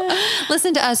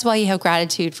 Listen to us while you have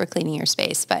gratitude for cleaning your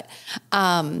space. But,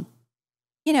 so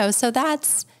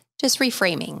that's just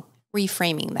reframing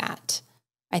that,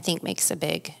 I think makes a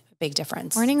big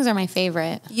difference. Mornings are my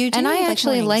favorite. You do? And I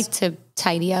actually like to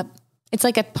tidy up. It's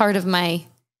like a part of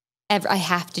I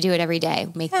have to do it every day.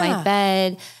 Make my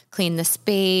bed, clean the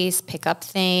space, pick up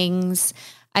things.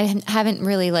 I haven't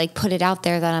really put it out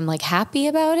there that I'm happy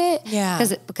about it. Yeah.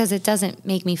 Because it doesn't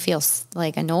make me feel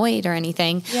annoyed or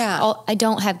anything. Yeah. I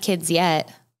don't have kids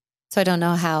yet, so I don't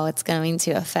know how it's going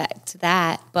to affect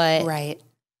that. But right.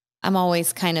 I'm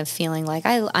always kind of feeling like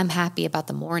I'm happy about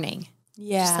the morning.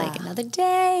 Yeah. Just another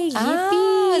day.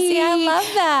 Yippee. See, I love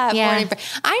that. Yeah.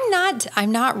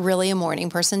 I'm not really a morning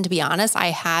person, to be honest. I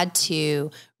had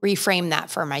to reframe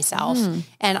that for myself.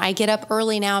 And I get up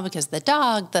early now because the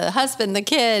dog, the husband, the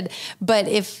kid. But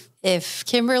if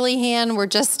Kimberly Hand were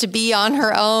just to be on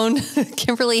her own,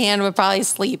 Kimberly Hand would probably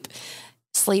sleep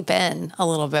in a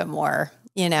little bit more,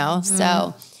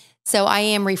 So I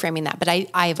am reframing that. But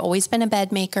I've always been a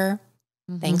bed maker.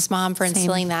 Thanks, Mom, for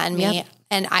instilling that in me.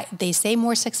 And they say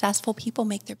more successful people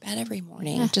make their bed every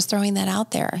morning. Yeah. Just throwing that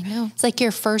out there. I know. It's like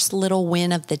your first little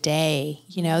win of the day,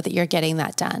 that you're getting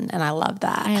that done. And I love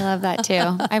that. I love that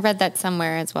too. I read that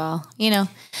somewhere as well.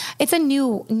 It's a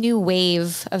new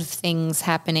wave of things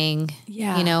happening,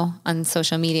 on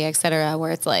social media, et cetera,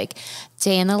 where it's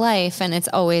day in the life. And it's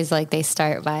always they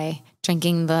start by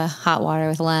drinking the hot water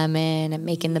with lemon and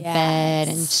making the bed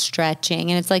and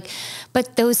stretching. And it's like,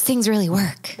 but those things really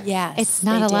work. Yes. It's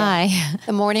not a lie.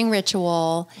 The morning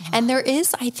ritual. And there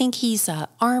is, I think he's a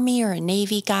Army or a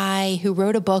Navy guy who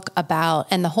wrote a book about,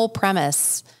 and the whole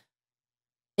premise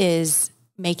is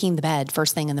making the bed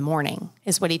first thing in the morning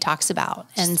is what he talks about.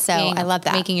 And so I love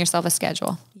that. Making yourself a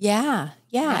schedule. Yeah.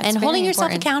 And holding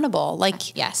yourself accountable.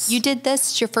 Like, yes, you did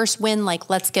this, it's your first win. Like,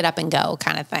 let's get up and go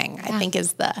kind of thing. I think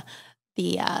is the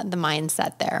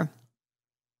mindset there.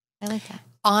 I like that.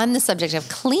 On the subject of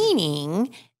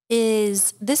cleaning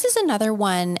this is another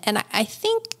one. And I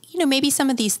think, maybe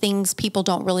some of these things people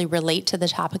don't really relate to the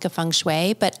topic of Feng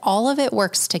Shui, but all of it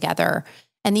works together.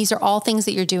 And these are all things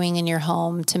that you're doing in your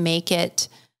home to make it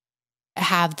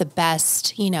have the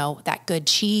best, that good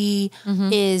chi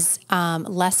is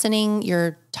lessening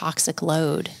your toxic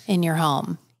load in your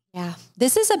home. Yeah.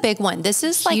 This is a big one. This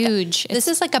is huge. This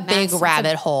is like a big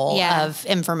rabbit hole of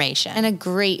information. And a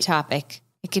great topic.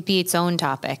 It could be its own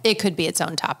topic. It could be its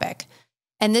own topic.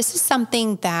 And this is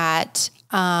something that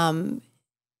I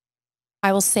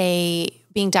will say,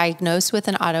 being diagnosed with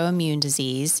an autoimmune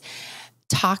disease,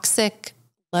 toxic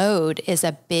load is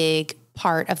a big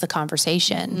part of the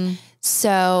conversation.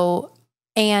 So,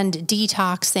 and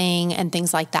detoxing and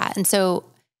things like that. And so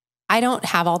I don't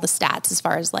have all the stats as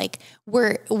far as like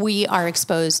we are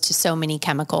exposed to so many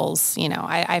chemicals,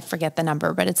 I forget the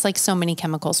number, but it's like so many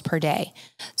chemicals per day.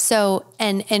 So,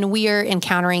 and we are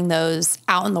encountering those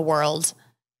out in the world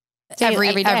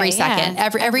every second,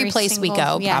 every place we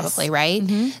go, probably, right?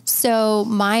 So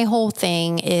my whole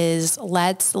thing is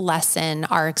let's lessen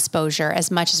our exposure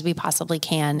as much as we possibly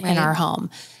can in our home.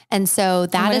 And so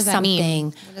that is something.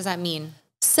 What does that mean?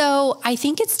 So I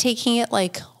think it's taking it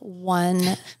like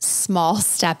one small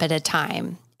step at a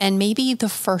time. And maybe the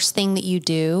first thing that you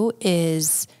do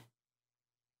is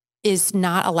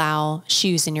not allow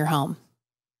shoes in your home.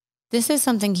 This is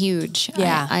something huge.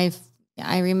 Yeah.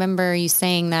 I remember you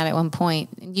saying that at one point.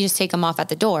 You just take them off at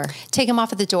the door. Take them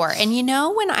off at the door. And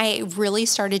when I really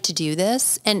started to do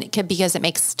this, and because it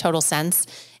makes total sense,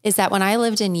 is that when I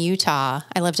lived in Utah,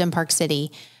 I lived in Park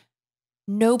City,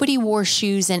 nobody wore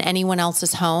shoes in anyone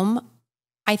else's home.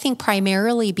 I think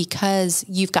primarily because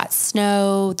you've got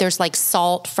snow, there's like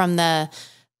salt from the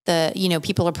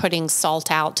people are putting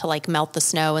salt out to like melt the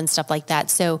snow and stuff like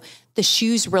that. So the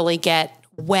shoes really get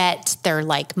wet. They're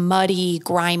like muddy,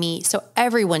 grimy. So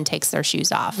everyone takes their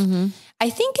shoes off. I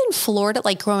think in Florida,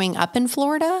 like growing up in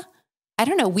Florida, I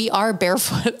don't know, we are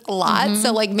barefoot a lot.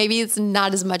 So like maybe it's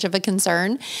not as much of a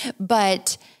concern,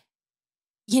 but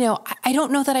I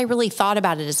don't know that I really thought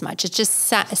about it as much. It just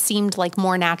seemed like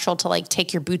more natural to like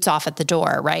take your boots off at the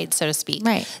door, right? So to speak.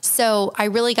 Right. So I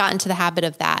really got into the habit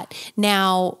of that.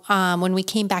 Now, when we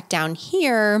came back down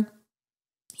here,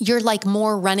 you're like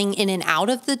more running in and out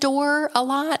of the door a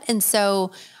lot. And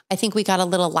so I think we got a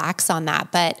little lax on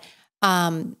that, but,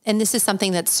 and this is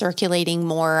something that's circulating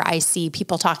more. I see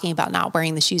people talking about not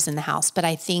wearing the shoes in the house, but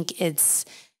I think it's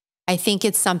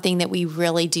something that we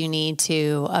really do need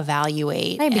to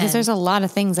evaluate. Right. Because there's a lot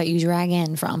of things that you drag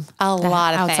in from a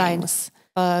lot of outside things,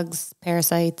 bugs,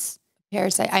 parasites,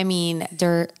 I mean,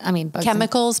 dirt, bugs,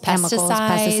 chemicals,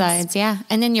 pesticides. Yeah.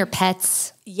 And then your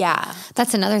pets. Yeah.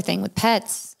 That's another thing with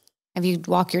pets. If you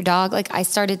walk your dog, like I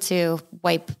started to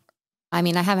wipe, I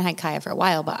haven't had Kaya for a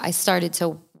while, but I started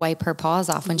to wipe her paws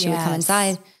off when she would come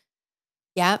inside.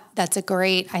 Yeah, I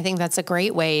think that's a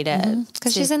great way to,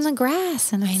 because she's in the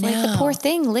grass and it's like the poor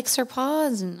thing licks her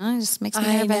paws and it just makes me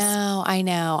nervous. I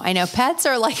know. Pets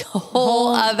are like a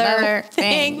whole other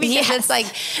thing because it's like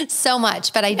so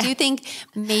much, but I do think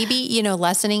maybe,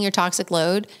 lessening your toxic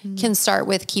load can start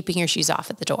with keeping your shoes off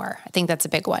at the door. I think that's a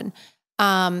big one.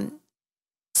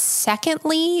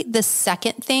 Secondly, the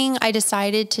second thing I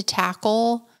decided to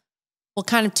tackle, well,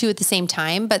 kind of two at the same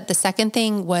time, but the second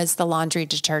thing was the laundry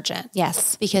detergent.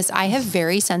 Yes. Because I have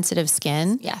very sensitive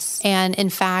skin. Yes. And in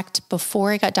fact,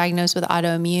 before I got diagnosed with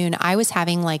autoimmune, I was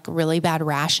having like really bad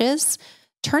rashes.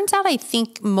 Turns out I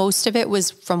think most of it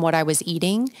was from what I was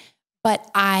eating, but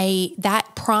that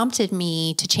prompted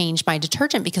me to change my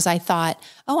detergent because I thought,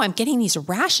 oh, I'm getting these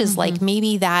rashes. Like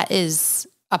maybe that is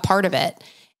a part of it.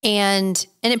 And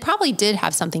it probably did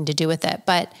have something to do with it,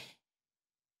 but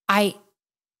I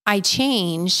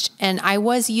changed and I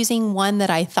was using one that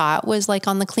I thought was like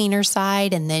on the cleaner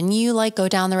side. And then you like go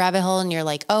down the rabbit hole and you're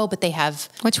like, oh, but they have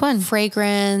which one?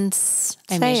 Fragrance.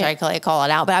 I mean, I call it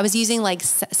out, but I was using like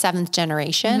 7th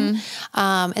generation.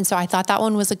 And so I thought that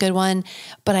one was a good one,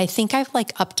 but I think I've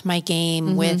like upped my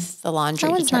game with the laundry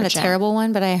detergent. That one's not a terrible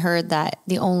one, but I heard that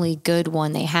the only good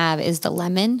one they have is the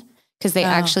lemon. because they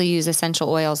actually use essential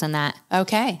oils in that.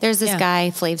 Okay. There's this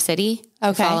guy, Flav City.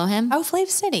 Okay. Follow him. Oh, Flav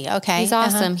City. Okay. He's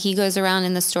awesome. He goes around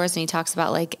in the stores and he talks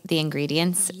about like the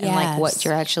ingredients and like what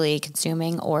you're actually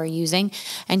consuming or using.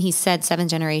 And he said 7th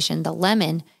generation, the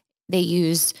lemon, they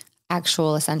use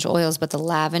actual essential oils, but the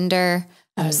lavender.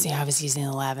 Oh, see, I was using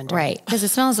the lavender. Right. Because it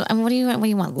smells, I mean, what do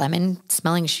you want? Lemon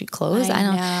smelling clothes? I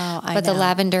don't know. But the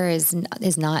lavender is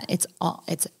not,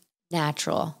 it's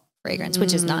natural fragrance,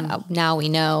 which is not, now we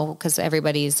know because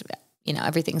everybody's,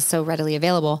 everything's so readily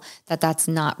available that's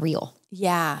not real.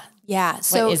 Yeah. Yeah.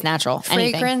 So what is natural?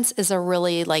 Fragrance is a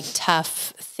really like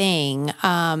tough thing.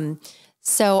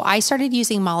 So I started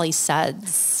using Molly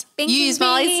Suds. You use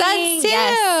Molly Suds too?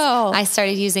 Yes. I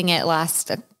started using it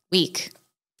last week.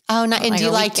 Oh, not, and do you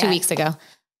like 2 weeks ago?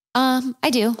 I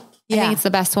do. I think it's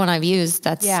the best one I've used.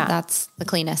 That's the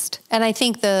cleanest. And I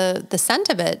think the scent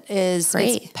of it is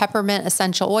it's peppermint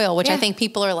essential oil, which I think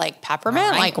people are like,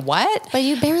 peppermint? Like what? But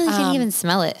you barely can even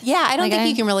smell it. Yeah, I don't think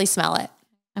you can really smell it.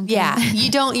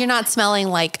 You're not smelling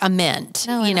like a mint,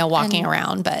 walking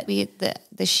around, but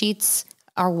the sheets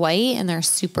are white and they're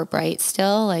super bright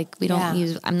still. Like we don't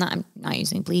use, I'm not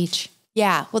using bleach.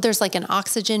 Yeah. Well, there's like an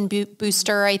oxygen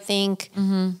booster, I think.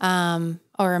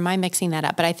 Or am I mixing that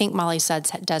up? But I think Molly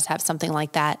Suds does have something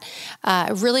like that.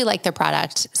 I really like their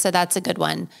product. So that's a good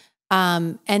one.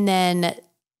 And then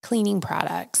cleaning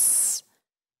products,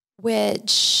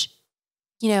 which,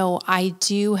 I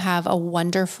do have a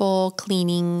wonderful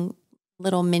cleaning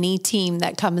little mini team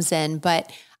that comes in,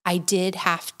 but I did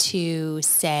have to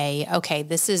say, okay,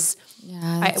 this is,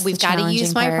 we've got to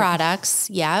use my products.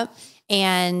 Yeah.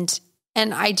 And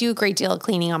I do a great deal of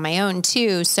cleaning on my own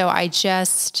too. So I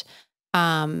just,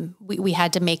 we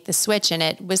had to make the switch and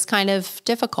it was kind of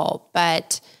difficult,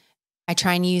 but I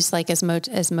try and use like as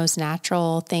most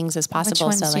natural things as possible.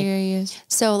 Which ones do you use?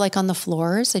 So like on the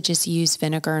floors, I just use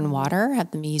vinegar and water,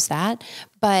 have them use that.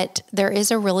 But there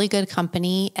is a really good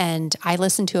company and I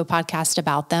listened to a podcast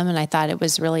about them and I thought it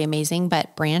was really amazing,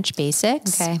 but Branch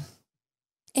Basics. Okay.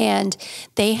 And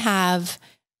they have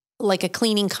like a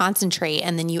cleaning concentrate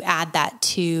and then you add that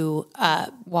to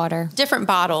water, different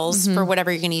bottles for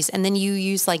whatever you're going to use. And then you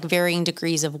use like varying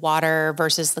degrees of water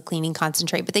versus the cleaning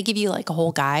concentrate, but they give you like a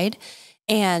whole guide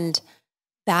and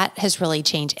that has really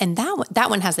changed. And that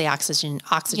one has the oxygen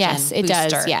yes, it booster.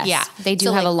 does. Yes. Yeah. They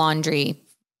do have a laundry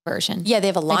version. Yeah. They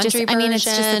have a laundry version. I mean, it's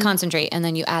just the concentrate and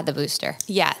then you add the booster.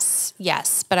 Yes.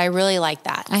 Yes. But I really like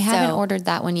that. I haven't ordered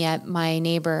that one yet. My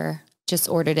neighbor just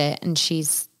ordered it and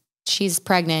she's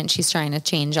pregnant. She's trying to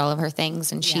change all of her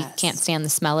things and she can't stand the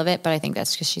smell of it. But I think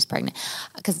that's because she's pregnant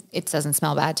because it doesn't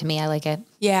smell bad to me. I like it.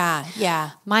 Yeah. Yeah.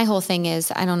 My whole thing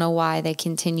is, I don't know why they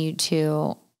continue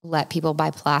to let people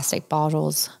buy plastic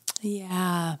bottles.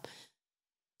 Yeah.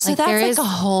 So that's like a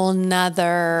whole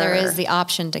nother. There is the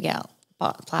option to get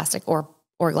plastic or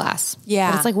glass. Yeah.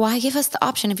 But it's like, why give us the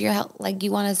option if you're like,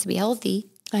 you want us to be healthy?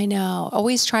 I know.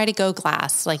 Always try to go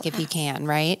glass, like if you can,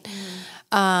 right?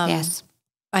 Yes.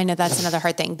 I know that's another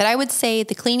hard thing, but I would say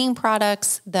the cleaning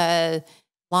products, the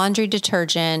laundry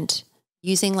detergent,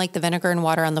 using like the vinegar and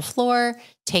water on the floor,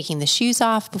 taking the shoes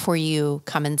off before you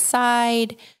come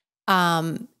inside,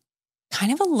 kind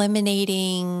of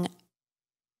eliminating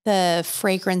the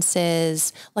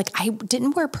fragrances. Like I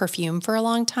didn't wear perfume for a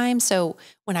long time. So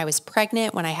when I was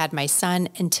pregnant, when I had my son,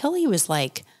 until he was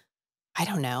like, I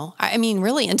don't know. I mean,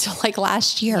 really until like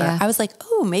last year, I was like,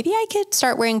 oh, maybe I could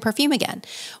start wearing perfume again.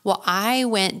 Well, I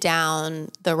went down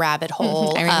the rabbit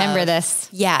hole. I remember this.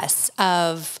 Yes.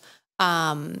 Of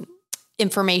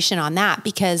information on that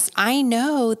because I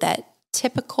know that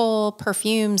typical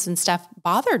perfumes and stuff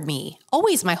bothered me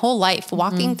always my whole life.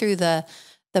 Walking through the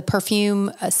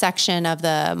perfume section of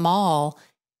the mall,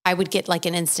 I would get like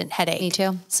an instant headache. Me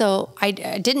too. So I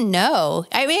didn't know.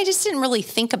 I mean, I just didn't really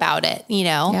think about it,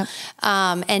 Yep.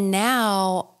 And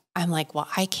now I'm like, well,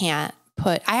 I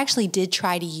actually did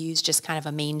try to use just kind of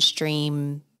a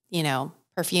mainstream,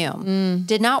 perfume.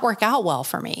 Did not work out well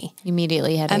for me.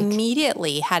 Immediately had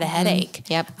a headache.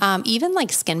 Yep. Even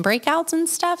like skin breakouts and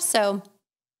stuff. So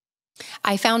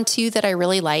I found two that I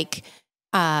really like.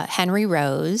 Henry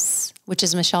Rose, which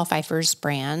is Michelle Pfeiffer's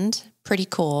brand. Pretty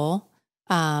cool.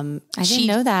 I didn't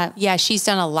know that. Yeah, she's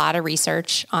done a lot of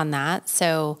research on that.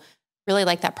 So really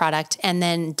like that product. And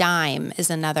then Dime is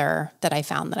another that I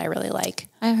found that I really like.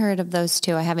 I've heard of those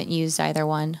two. I haven't used either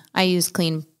one. I use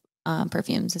clean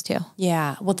perfumes too.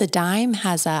 Yeah. Well, the Dime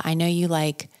has I know you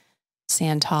like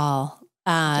Santal.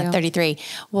 33.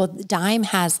 Well, Dime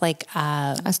has like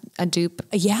a dupe.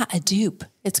 Yeah, a dupe.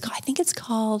 I think it's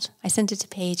called. I sent it to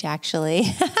Paige actually.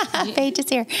 Paige is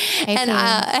here, and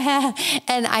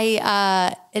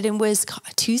it was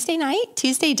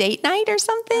Tuesday date night or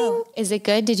something. Oh, is it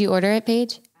good? Did you order it,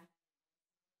 Paige?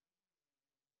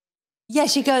 Yeah,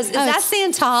 she goes, is that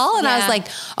Santal? And I was like,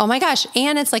 oh my gosh.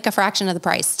 And it's like a fraction of the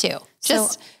price too.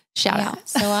 Just shout out.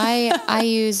 So I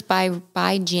use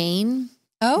by Jane.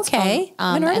 Okay.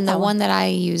 And the one that I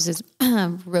use is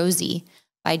Rosie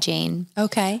by Jane.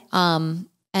 Okay. And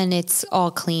it's all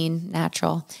clean,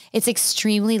 natural. It's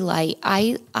extremely light.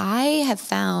 I have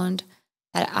found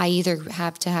that I either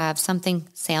have to have something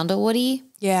sandalwoody.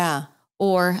 Yeah.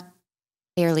 Or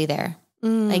barely there.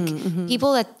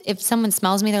 People that if someone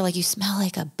smells me, they're like, you smell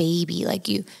like a baby. Like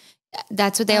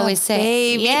that's what they always say.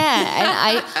 Baby.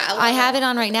 Yeah. And I have it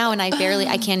on right now and I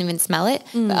can't even smell it,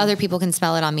 but other people can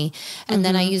smell it on me. And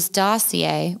then I use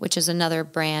Dossier, which is another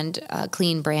brand,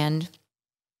 clean brand.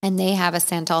 And they have a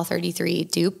Santal 33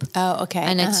 dupe. Oh, okay.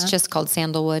 And it's just called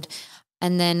sandalwood.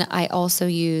 And then I also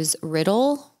use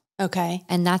Riddle. Okay.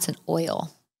 And that's an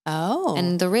oil. Oh.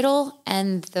 And the Riddle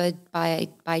and the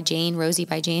by Jane, Rosie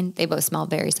by Jane, they both smell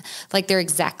very, like they're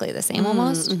exactly the same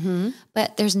almost.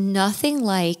 But there's nothing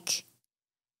like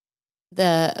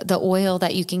the oil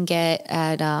that you can get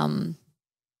at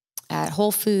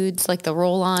Whole Foods, like the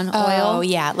roll-on oil. Oh,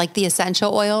 yeah, like the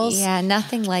essential oils. Yeah,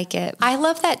 nothing like it. I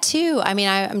love that too. I mean,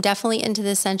 I'm definitely into the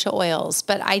essential oils,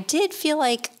 but I did feel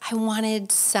like I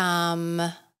wanted some...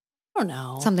 I don't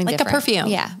know. Something like different. A perfume.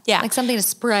 Yeah. Yeah. Like something to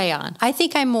spray on. I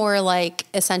think I'm more like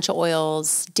essential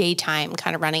oils daytime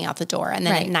kind of running out the door. And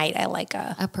then at night I like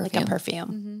a perfume. Like a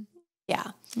perfume.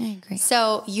 Yeah. I agree.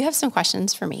 So you have some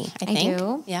questions for me, I think. I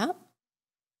do. Yeah.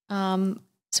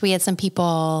 So we had some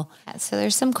people. Yeah, so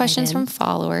there's some questions from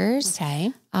followers.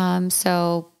 Okay.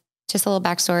 So just a little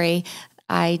backstory.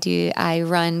 I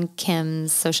run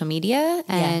Kim's social media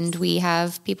and we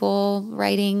have people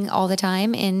writing all the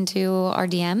time into our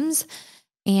DMs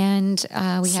and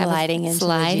we sliding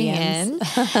in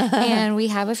and we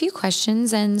have a few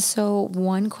questions. And so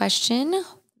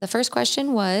the first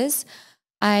question was,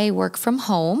 I work from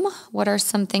home. What are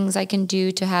some things I can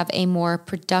do to have a more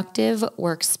productive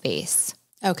workspace?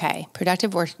 Okay.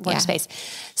 Productive workspace.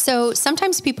 So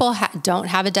sometimes people don't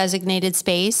have a designated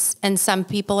space and some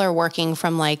people are working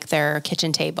from like their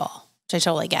kitchen table, which I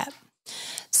totally get.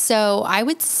 So I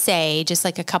would say just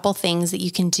like a couple things that you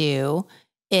can do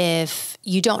if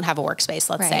you don't have a workspace,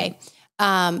 let's say,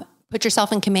 put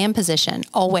yourself in command position,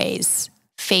 always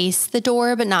face the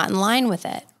door, but not in line with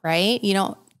it. Right. You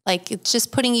don't like, it's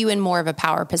just putting you in more of a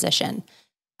power position,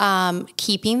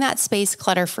 keeping that space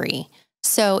clutter-free.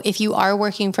 So if you are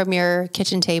working from your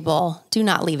kitchen table, do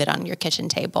not leave it on your kitchen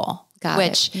table.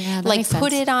 Put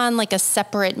it on like a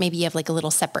separate, maybe you have like a little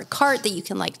separate cart that you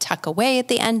can like tuck away at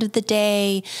the end of the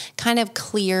day, kind of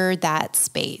clear that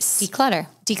space. Declutter.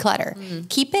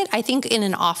 Keep it, I think in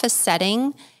an office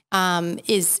setting,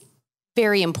 is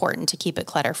very important to keep it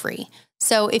clutter-free.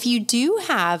 So if you do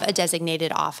have a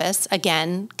designated office,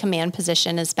 again, command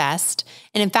position is best.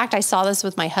 And in fact, I saw this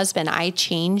with my husband. I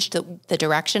changed the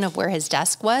direction of where his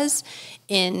desk was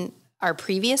in our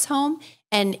previous home.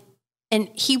 And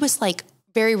he was like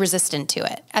very resistant to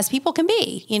it, as people can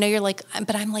be. You know, you're like,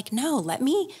 but I'm like, no,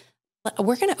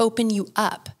 we're going to open you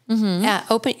up.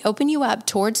 Open you up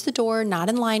towards the door, not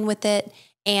in line with it.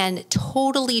 And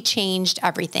totally changed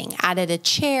everything. Added a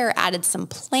chair, added some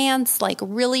plants, like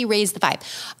really raised the vibe.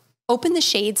 Open the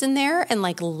shades in there and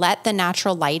like let the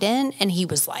natural light in. And he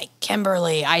was like,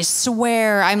 Kimberly, I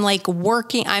swear I'm like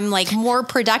working. I'm like more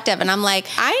productive. And I'm like,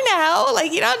 I know,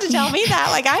 like, you don't have to tell me that.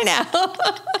 Like, I know.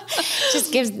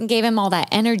 Just gave him all that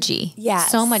energy. Yes.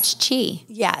 So much chi.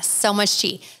 Yes. So much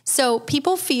chi. So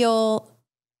people feel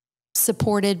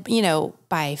supported, you know,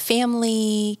 by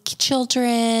family,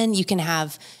 children. You can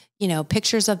have, you know,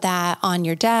 pictures of that on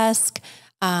your desk.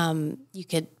 You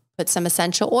could put some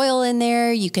essential oil in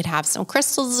there. You could have some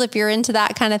crystals if you're into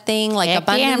that kind of thing, like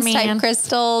abundance type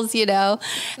crystals, you know,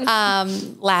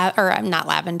 not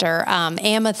lavender,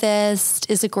 amethyst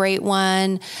is a great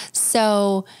one.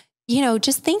 So, you know,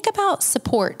 just think about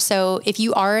support. So if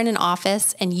you are in an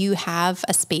office and you have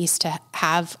a space to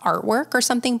have artwork or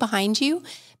something behind you,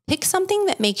 pick something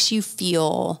that makes you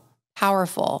feel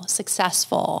powerful,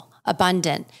 successful,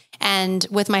 abundant. And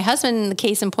with my husband, the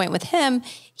case in point with him,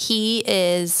 he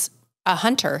is a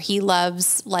hunter. He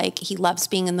loves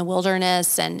being in the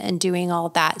wilderness and doing all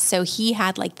that. So he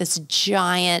had like this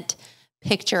giant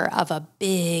picture of a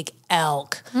big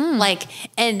elk. Like,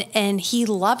 and he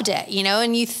loved it, you know,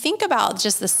 and you think about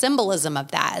just the symbolism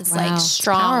of that. It's like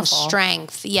strong powerful.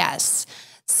 strength. Yes.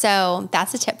 So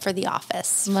that's a tip for the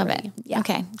office. Love it. Yeah.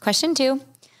 Okay. Question 2.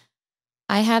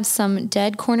 I have some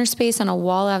dead corner space on a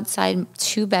wall outside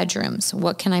 2 bedrooms.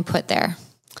 What can I put there?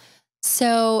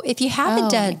 So if you have a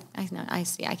dead, I know, I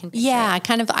see. I can picture yeah, it.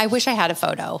 kind of, I wish I had a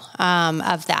photo,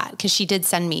 of that, because she did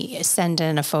send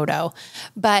in a photo,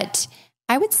 but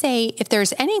I would say if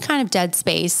there's any kind of dead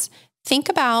space, think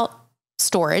about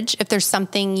storage. If there's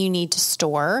something you need to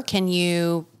store, can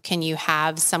you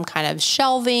have some kind of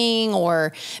shelving,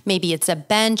 or maybe it's a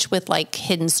bench with like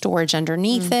hidden storage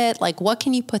underneath it? Like, what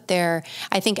can you put there?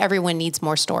 I think everyone needs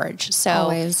more storage. So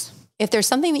Always. if there's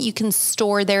something that you can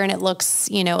store there and it looks,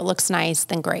 you know, it looks nice,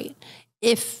 then great.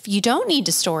 If you don't need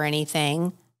to store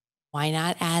anything, why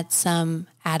not add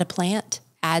a plant,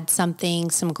 add something,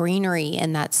 some greenery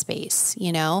in that space,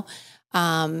 you know?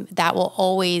 That will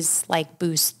always like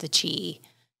boost the chi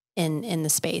in the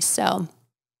space. So,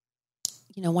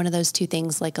 you know, one of those 2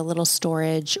 things, like a little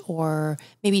storage or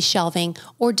maybe shelving,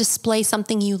 or display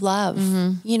something you love,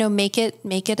 you know, make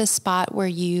it a spot where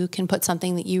you can put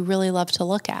something that you really love to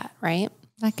look at. Right.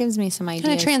 That gives me some ideas.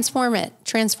 Kind of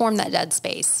transform that dead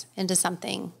space into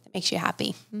something that makes you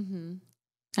happy.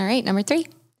 All right. Number 3.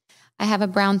 I have a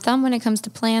brown thumb when it comes to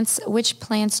plants. Which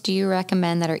plants do you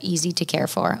recommend that are easy to care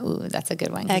for? Ooh, that's a good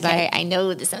one. Okay. I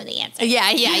know some of the answers. Yeah,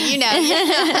 you know,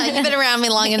 you've been around me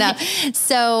long enough.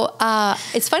 So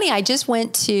it's funny. I just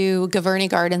went to Gaverny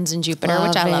Gardens in Jupiter,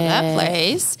 which I love that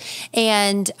place.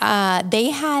 And they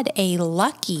had a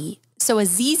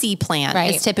ZZ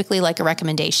plant is typically like a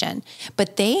recommendation,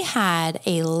 but they had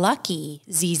a lucky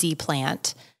ZZ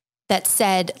plant that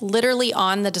said literally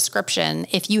on the description,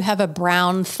 if you have a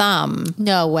brown thumb,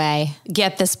 No way.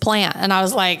 get this plant. And I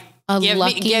was like,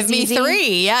 give me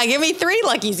 3. Yeah. Give me 3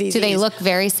 lucky ZZs. Do they look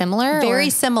very similar? Very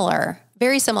similar.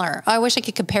 Very similar. I wish I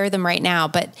could compare them right now,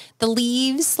 but the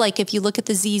leaves, like if you look at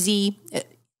the ZZ,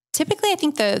 typically I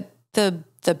think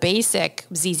the basic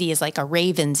ZZ is like a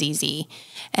raven ZZ.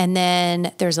 And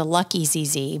then there's a lucky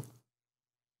ZZ.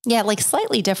 Yeah, like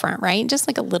slightly different, right? Just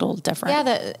like a little different.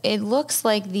 Yeah, it looks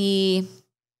like the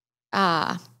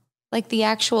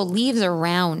actual leaves are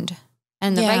round,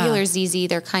 and the regular ZZ,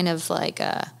 they're kind of like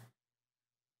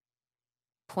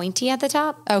pointy at the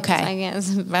top. Okay, I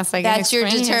guess best I can that's your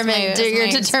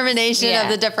determination of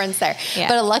the difference there. Yeah.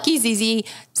 But a lucky ZZ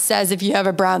says if you have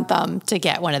a brown thumb to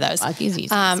get one of those. Lucky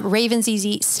ZZ. Raven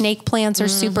ZZ, snake plants are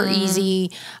super easy.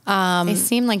 They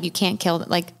seem like you can't kill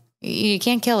like. You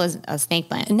can't kill a snake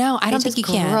plant. No, I don't think you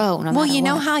can. Well, you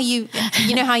know how you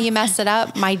mess it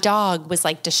up. My dog was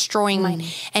like destroying mine,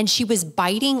 and she was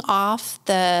biting off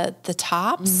the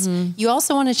tops. You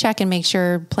also want to check and make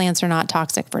sure plants are not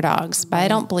toxic for dogs, but I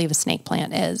don't believe a snake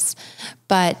plant is.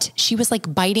 But she was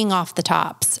like biting off the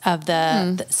tops of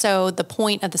so the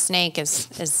point of the snake is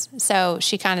so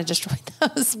she kind of destroyed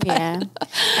those. But, yeah,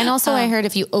 and also I heard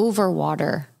if you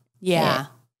overwater,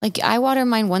 like I water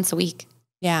mine once a week.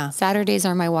 Yeah. Saturdays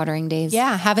are my watering days.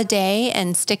 Yeah. Have a day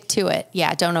and stick to it.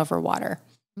 Yeah. Don't overwater.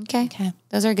 Okay.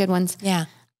 Those are good ones. Yeah.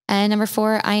 And number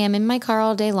 4, I am in my car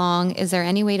all day long. Is there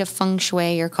any way to feng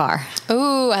shui your car?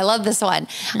 Ooh, I love this one.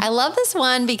 I love this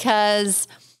one because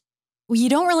you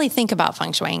don't really think about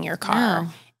feng shuiing your car. No.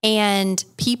 And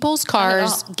people's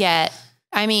cars get,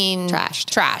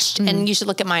 trashed. And you should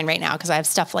look at mine right now because I have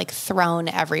stuff like thrown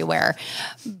everywhere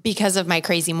because of my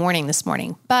crazy morning this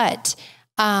morning. But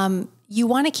you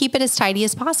want to keep it as tidy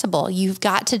as possible. You've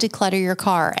got to declutter your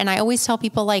car. And I always tell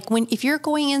people, like, if you're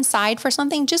going inside for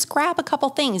something, just grab a couple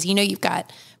things. You know, you've got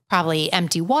probably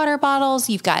empty water bottles.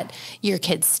 You've got your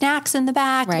kids' snacks in the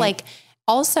back. Right. Like,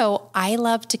 also, I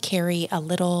love to carry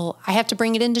I have to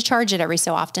bring it in to charge it every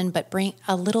so often, but bring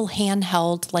a little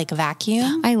handheld, like,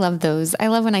 vacuum. I love those. I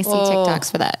love when I see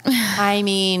TikToks for that. I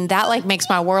mean, that like makes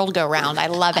my world go round. I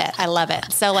love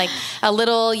it. So like a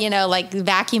little, like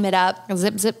vacuum it up.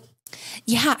 Zip.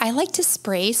 Yeah, I like to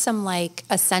spray some like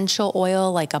essential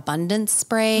oil, like abundance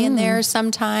spray in there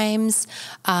sometimes.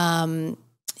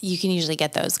 You can usually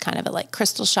get those kind of at like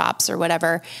crystal shops or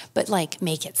whatever, but like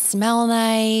make it smell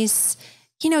nice.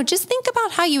 Just think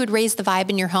about how you would raise the vibe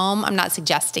in your home. I'm not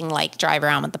suggesting like drive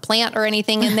around with the plant or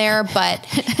anything in there, but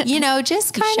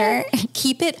just kind of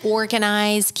keep it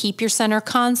organized, keep your center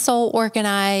console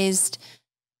organized.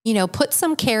 Put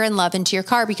some care and love into your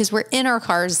car because we're in our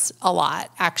cars a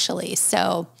lot, actually.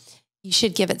 So, you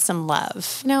should give it some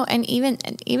love. And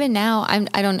even now,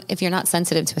 I don't, if you're not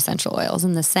sensitive to essential oils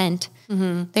and the scent,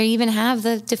 they even have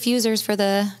the diffusers for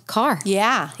the car.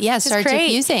 Yeah. Yeah. Start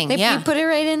diffusing. You put it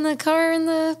right in the car in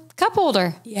the cup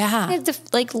holder. Yeah.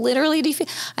 Like literally diffuse.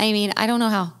 I mean, I don't know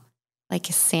how like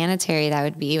sanitary that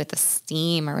would be with the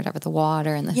steam or whatever, the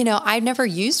water and the, I've never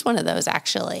used one of those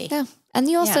actually. Yeah. And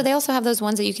they also have those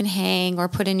ones that you can hang or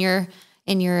put in your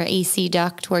AC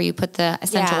duct where you put the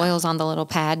essential oils on the little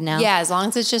pad now. Yeah. As long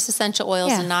as it's just essential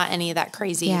oils and not any of that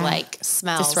crazy like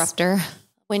smells. Disruptor.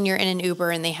 When you're in an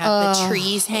Uber and they have the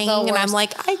trees hanging and I'm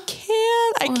like, I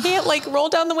can't like roll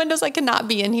down the windows. I cannot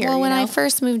be in here. Well, when I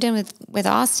first moved in with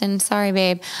Austin, sorry,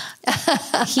 babe,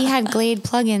 he had Glade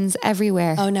plugins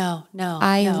everywhere. Oh no.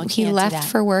 He left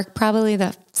for work probably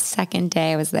the second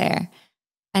day I was there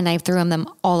and I threw them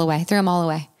all away.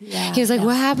 Yeah, he was like,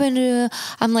 what happened to,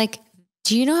 I'm like,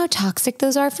 do you know how toxic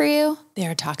those are for you?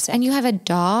 They're toxic. And you have a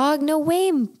dog? No way,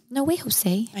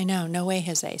 Jose. I know. No way,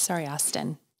 Jose. Sorry,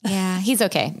 Austin. Yeah, he's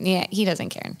okay. Yeah, he doesn't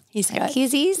care. He's good.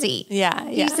 He's easy. Yeah.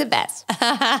 He's the best. Okay.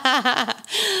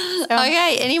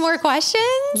 Any more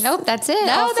questions? Nope, that's it.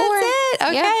 No, that's it.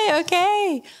 Okay.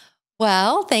 Okay.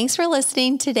 Well, thanks for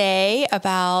listening today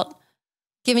about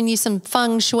giving you some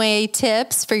feng shui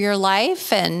tips for your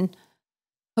life and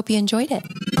hope you enjoyed it.